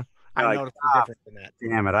 I Like, noticed the difference in that.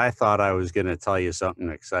 Damn it, I thought I was going to tell you something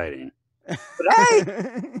exciting. But hey,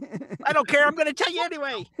 I don't care. I'm going to tell you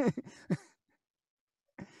anyway.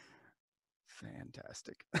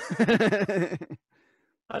 Fantastic.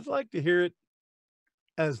 I'd like to hear it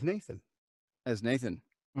as Nathan. As Nathan.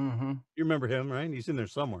 Mm-hmm. You remember him, right? He's in there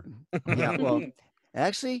somewhere. Yeah, well,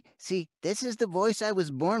 actually, see, this is the voice I was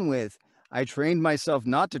born with. I trained myself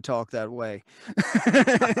not to talk that way.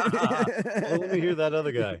 Well, let me hear that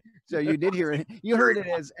other guy. So you did hear it. You heard it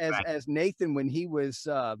as Nathan when he was,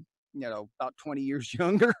 about 20 years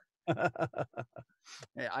younger.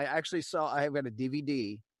 I actually I've got a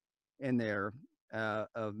DVD in there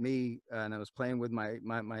of me, and I was playing with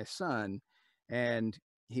my son, and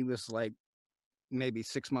he was like maybe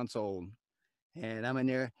 6 months old, and I'm in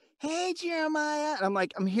there. Hey, Jeremiah. And I'm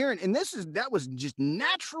like, I'm hearing, and that was just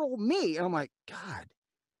natural me. And I'm like, God,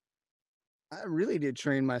 I really did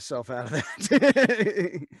train myself out of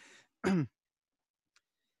that.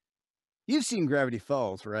 You've seen Gravity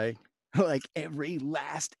Falls, right? Like every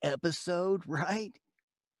last episode, right?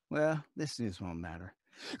 Well, this news won't matter.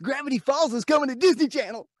 Gravity Falls is coming to Disney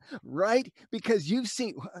Channel, right? Because you've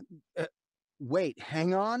seen. Wait,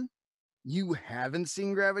 hang on. You haven't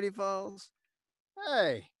seen Gravity Falls?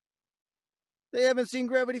 Hey, they haven't seen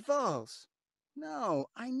Gravity Falls. No,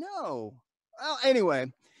 I know. Well,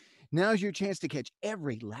 anyway, now's your chance to catch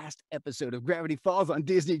every last episode of Gravity Falls on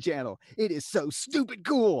Disney Channel. It is so stupid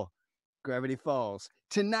cool. Gravity Falls,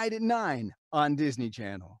 tonight at 9 on Disney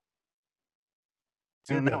Channel.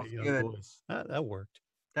 And that was Young good. voice. That worked.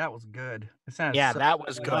 That was good. It sounded Yeah, so that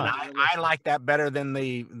was good. good. I like that better than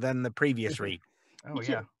the previous read. Oh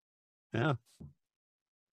yeah. Yeah.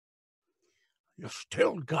 You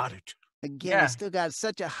still got it. Again, I still got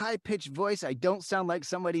such a high-pitched voice. I don't sound like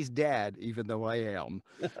somebody's dad, even though I am.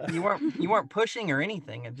 You weren't pushing or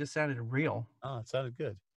anything. It just sounded real. Oh, it sounded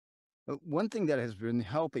good. One thing that has been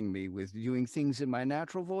helping me with doing things in my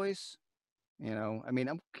natural voice, I mean,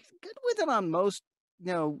 I'm good with it on most,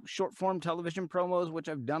 short form television promos, which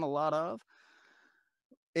I've done a lot of,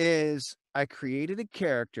 is I created a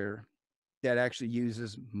character that actually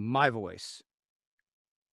uses my voice.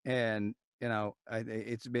 And,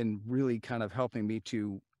 it's been really kind of helping me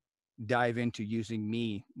to dive into using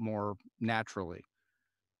me more naturally.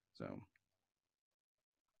 So.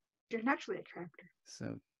 You're naturally a character.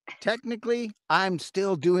 So technically, I'm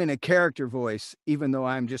still doing a character voice, even though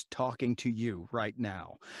I'm just talking to you right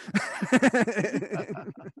now.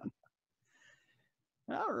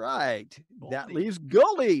 All right. That leaves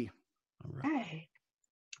Goldie. All right. Hey.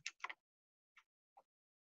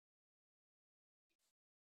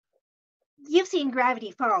 You've seen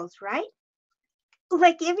Gravity Falls, right?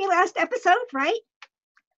 Like every last episode, right?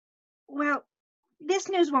 Well, this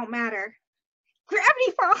news won't matter.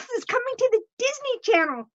 Gravity Falls is coming to the Disney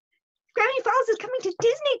Channel. Gravity Falls is coming to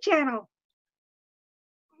Disney Channel.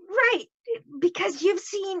 Right, because you've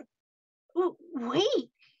seen... Wait,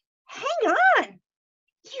 hang on.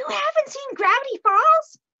 You haven't seen Gravity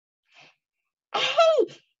Falls?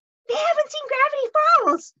 Hey, they haven't seen Gravity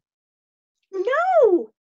Falls.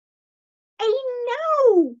 No. I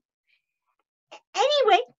know.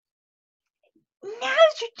 Anyway,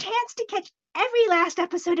 now's your chance to catch every last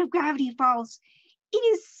episode of Gravity Falls. It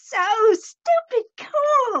is so stupid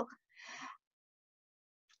cool.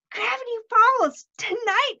 Gravity Falls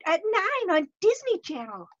tonight at 9 on Disney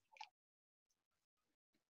Channel.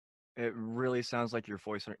 It really sounds like you're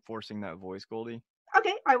forcing that voice, Goldie.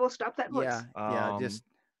 Okay, I will stop that voice. Just.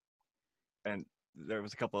 And there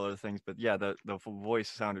was a couple other things, but yeah, the voice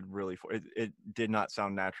sounded really. It did not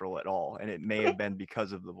sound natural at all, and it may have been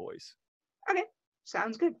because of the voice. Okay,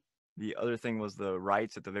 sounds good. The other thing was the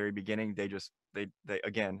rights at the very beginning. They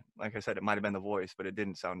again, like I said, it might have been the voice, but it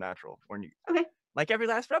didn't sound natural. When you like every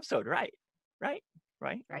last episode, right?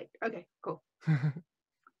 Okay, cool.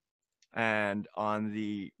 And on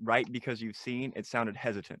the right, because you've seen, it sounded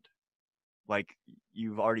hesitant, like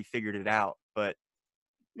you've already figured it out, but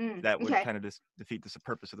that would kind of just defeat the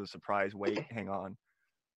purpose of the surprise. Wait, hang on.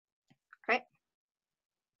 Okay.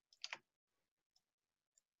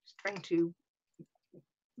 Just trying to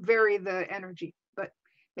vary the energy, but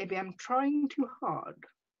maybe I'm trying too hard.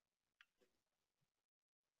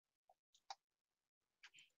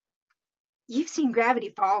 You've seen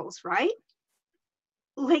Gravity Falls, right?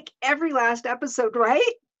 Like every last episode, right?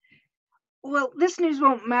 Well, this news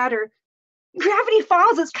won't matter. Gravity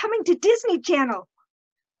Falls is coming to Disney Channel.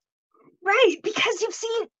 Right, because you've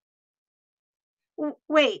seen...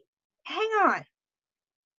 Wait, hang on.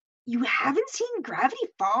 You haven't seen Gravity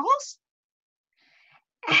Falls?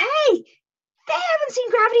 Hey, they haven't seen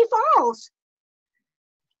Gravity Falls.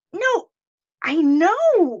 No, I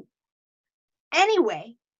know.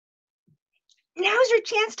 Anyway, now's your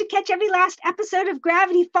chance to catch every last episode of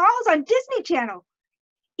Gravity Falls on Disney Channel.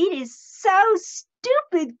 It is so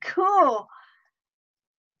stupid cool.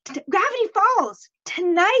 Gravity Falls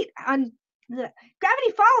tonight on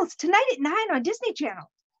Gravity Falls tonight at 9 on Disney Channel.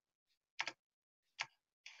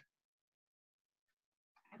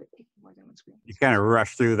 You kind of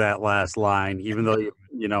rush through that last line, even though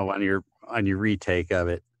on your retake of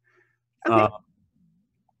it. Okay.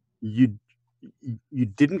 You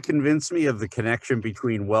didn't convince me of the connection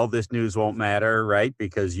between this news won't matter, right?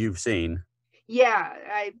 Because you've seen. Yeah,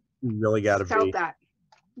 I really got to felt that.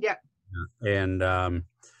 Yeah. And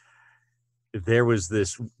there's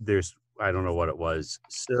I don't know what it was.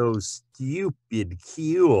 So stupid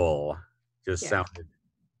cool just sounded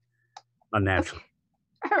unnatural.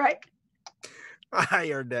 All right. I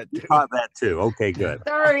heard that too. Caught that too. Okay, good.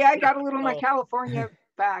 Sorry, I got a little of my California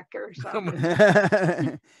back or something.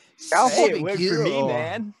 Hey, it worked for me,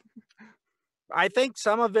 man. I think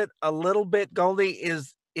some of it, a little bit, Goldie,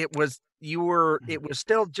 is it was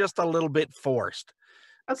still just a little bit forced.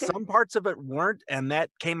 Okay. Some parts of it weren't, and that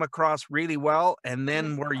came across really well. And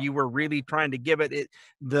then where you were really trying to give it,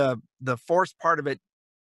 the forced part of it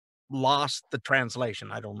lost the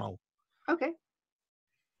translation. I don't know. Okay.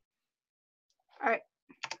 All right.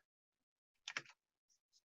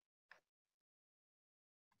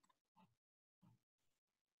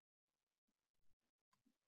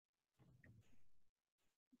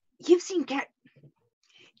 You've seen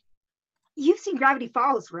Gravity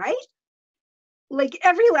Falls, right? Like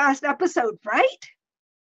every last episode, right?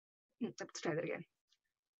 Let's try that again.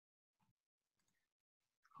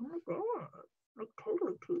 Oh my god, I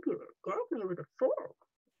totally tweeted it. Gravity Falls.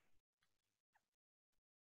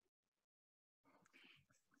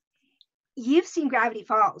 You've seen Gravity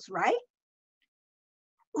Falls, right?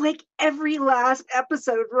 Like every last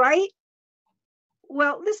episode, right?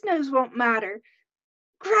 Well, this news won't matter.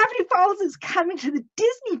 Gravity Falls is coming to the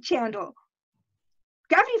Disney Channel.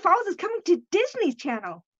 Gravity Falls is coming to Disney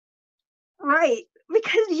Channel. Right,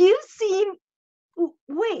 because you've seen...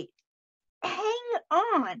 Wait, hang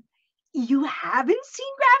on. You haven't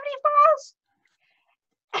seen Gravity Falls?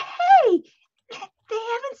 Hey, they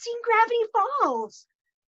haven't seen Gravity Falls.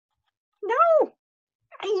 No,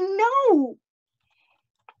 I know.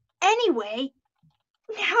 Anyway,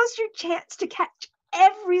 now's your chance to catch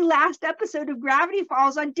every last episode of Gravity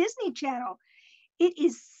Falls on Disney Channel. It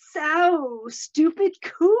is so stupid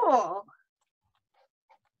cool.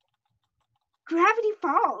 Gravity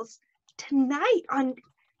Falls tonight at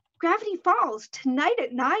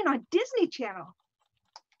 9 on Disney Channel.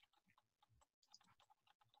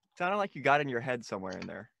 Sounded like you got in your head somewhere in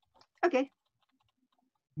there. Okay.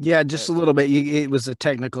 Yeah, just a little bit. It was a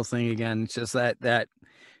technical thing again. It's just that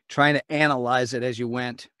trying to analyze it as you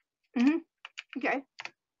went. Mm-hmm. Okay.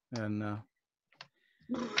 And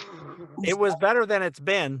it was better than it's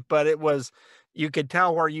been, but you could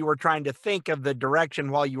tell where you were trying to think of the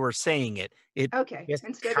direction while you were saying it. Okay.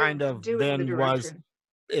 Instead kind of then was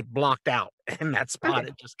it blocked out in that spot. Okay.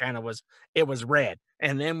 It just kind of was red.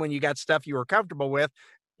 And then when you got stuff you were comfortable with,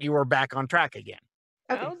 you were back on track again.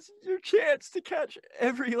 Okay. Now's your chance to catch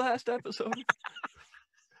every last episode.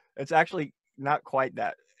 It's actually not quite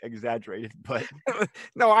that exaggerated, but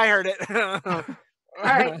no, I heard it. All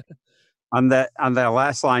right. On that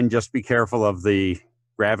last line, just be careful of the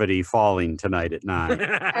gravity falling tonight at 9.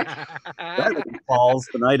 Gravity falls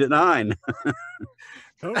tonight at 9.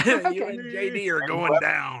 You and JD are going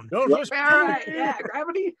down. All right, yeah,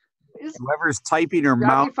 gravity is. Whoever's typing her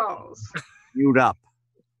Gravity mouth, Falls. mute up.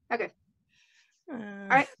 Okay. All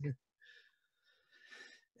right.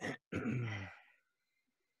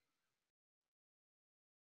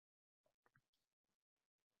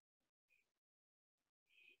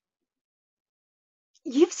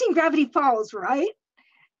 You've seen Gravity Falls, right?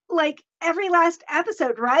 Like every last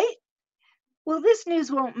episode, right? Well, this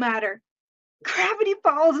news won't matter. Gravity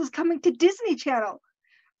Falls is coming to Disney Channel.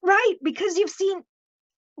 Right, because you've seen...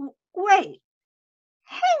 Wait.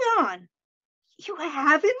 Hang on. You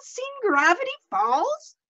haven't seen Gravity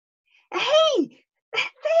Falls? Hey,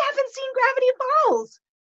 they haven't seen Gravity Falls.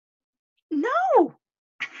 No,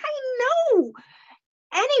 I know.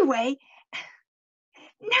 Anyway,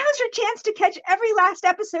 now's your chance to catch every last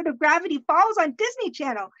episode of Gravity Falls on Disney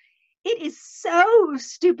Channel. It is so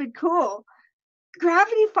stupid cool.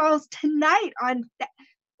 Gravity Falls tonight at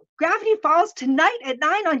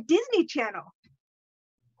 9 on Disney Channel.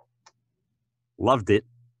 Loved it.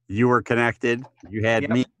 You were connected. You had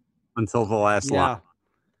me until the last line.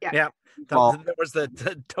 Yeah. There was the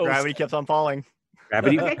toast. Gravity kept on falling.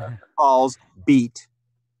 Gravity Falls beat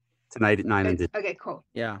tonight at 9 on Disney. Okay, cool.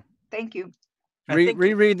 Yeah. Thank you.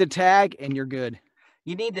 Reread the tag and you're good.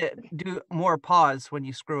 You need to do more pause when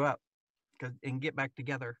you screw up and get back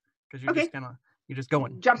together because you're just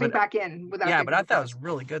going. Jumping back in without. Yeah, but I thought it was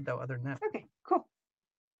really good though, other than that. Okay, cool.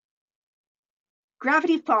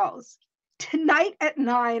 Gravity Falls tonight at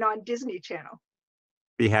 9 on Disney Channel.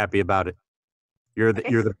 Be happy about it. You're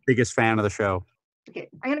the biggest fan of the show. Okay,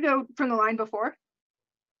 I'm gonna go from the line before.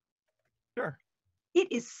 Sure.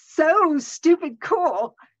 It is so stupid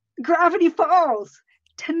cool. Gravity Falls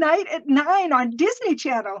tonight at 9 on Disney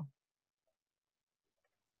Channel.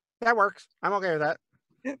 That works. I'm okay with that.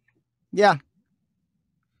 Yeah.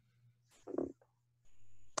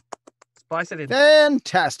 Splice it in.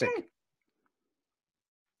 Fantastic.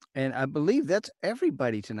 And I believe that's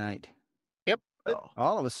everybody tonight. Yep.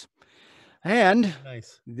 All of us. And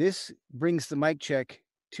Nice. this brings the mic check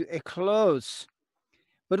to a close.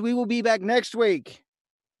 But we will be back next week.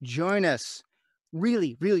 Join us.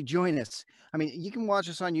 Really, really join us. I mean, you can watch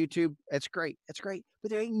us on YouTube. It's great. It's great.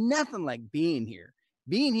 But there ain't nothing like being here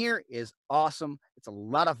being here is awesome. It's a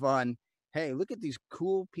lot of fun. Hey, look at these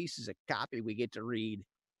cool pieces of copy we get to read.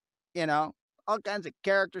 You know, all kinds of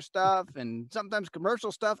character stuff and sometimes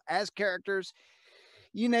commercial stuff as characters.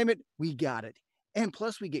 You name it, we got it. And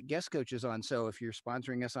plus, we get guest coaches on. So if you're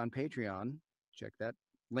sponsoring us on Patreon, check that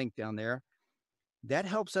link down there. That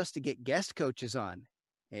helps us to get guest coaches on.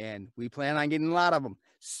 And we plan on getting a lot of them.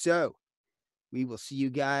 So we will see you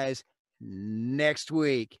guys next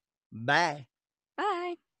week. Bye.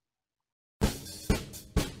 Bye.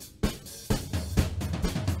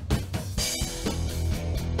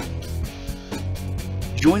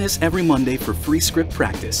 Join us every Monday for free script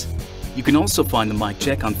practice. You can also find the Mic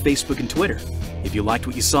Check on Facebook and Twitter. If you liked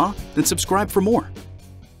what you saw, then subscribe for more.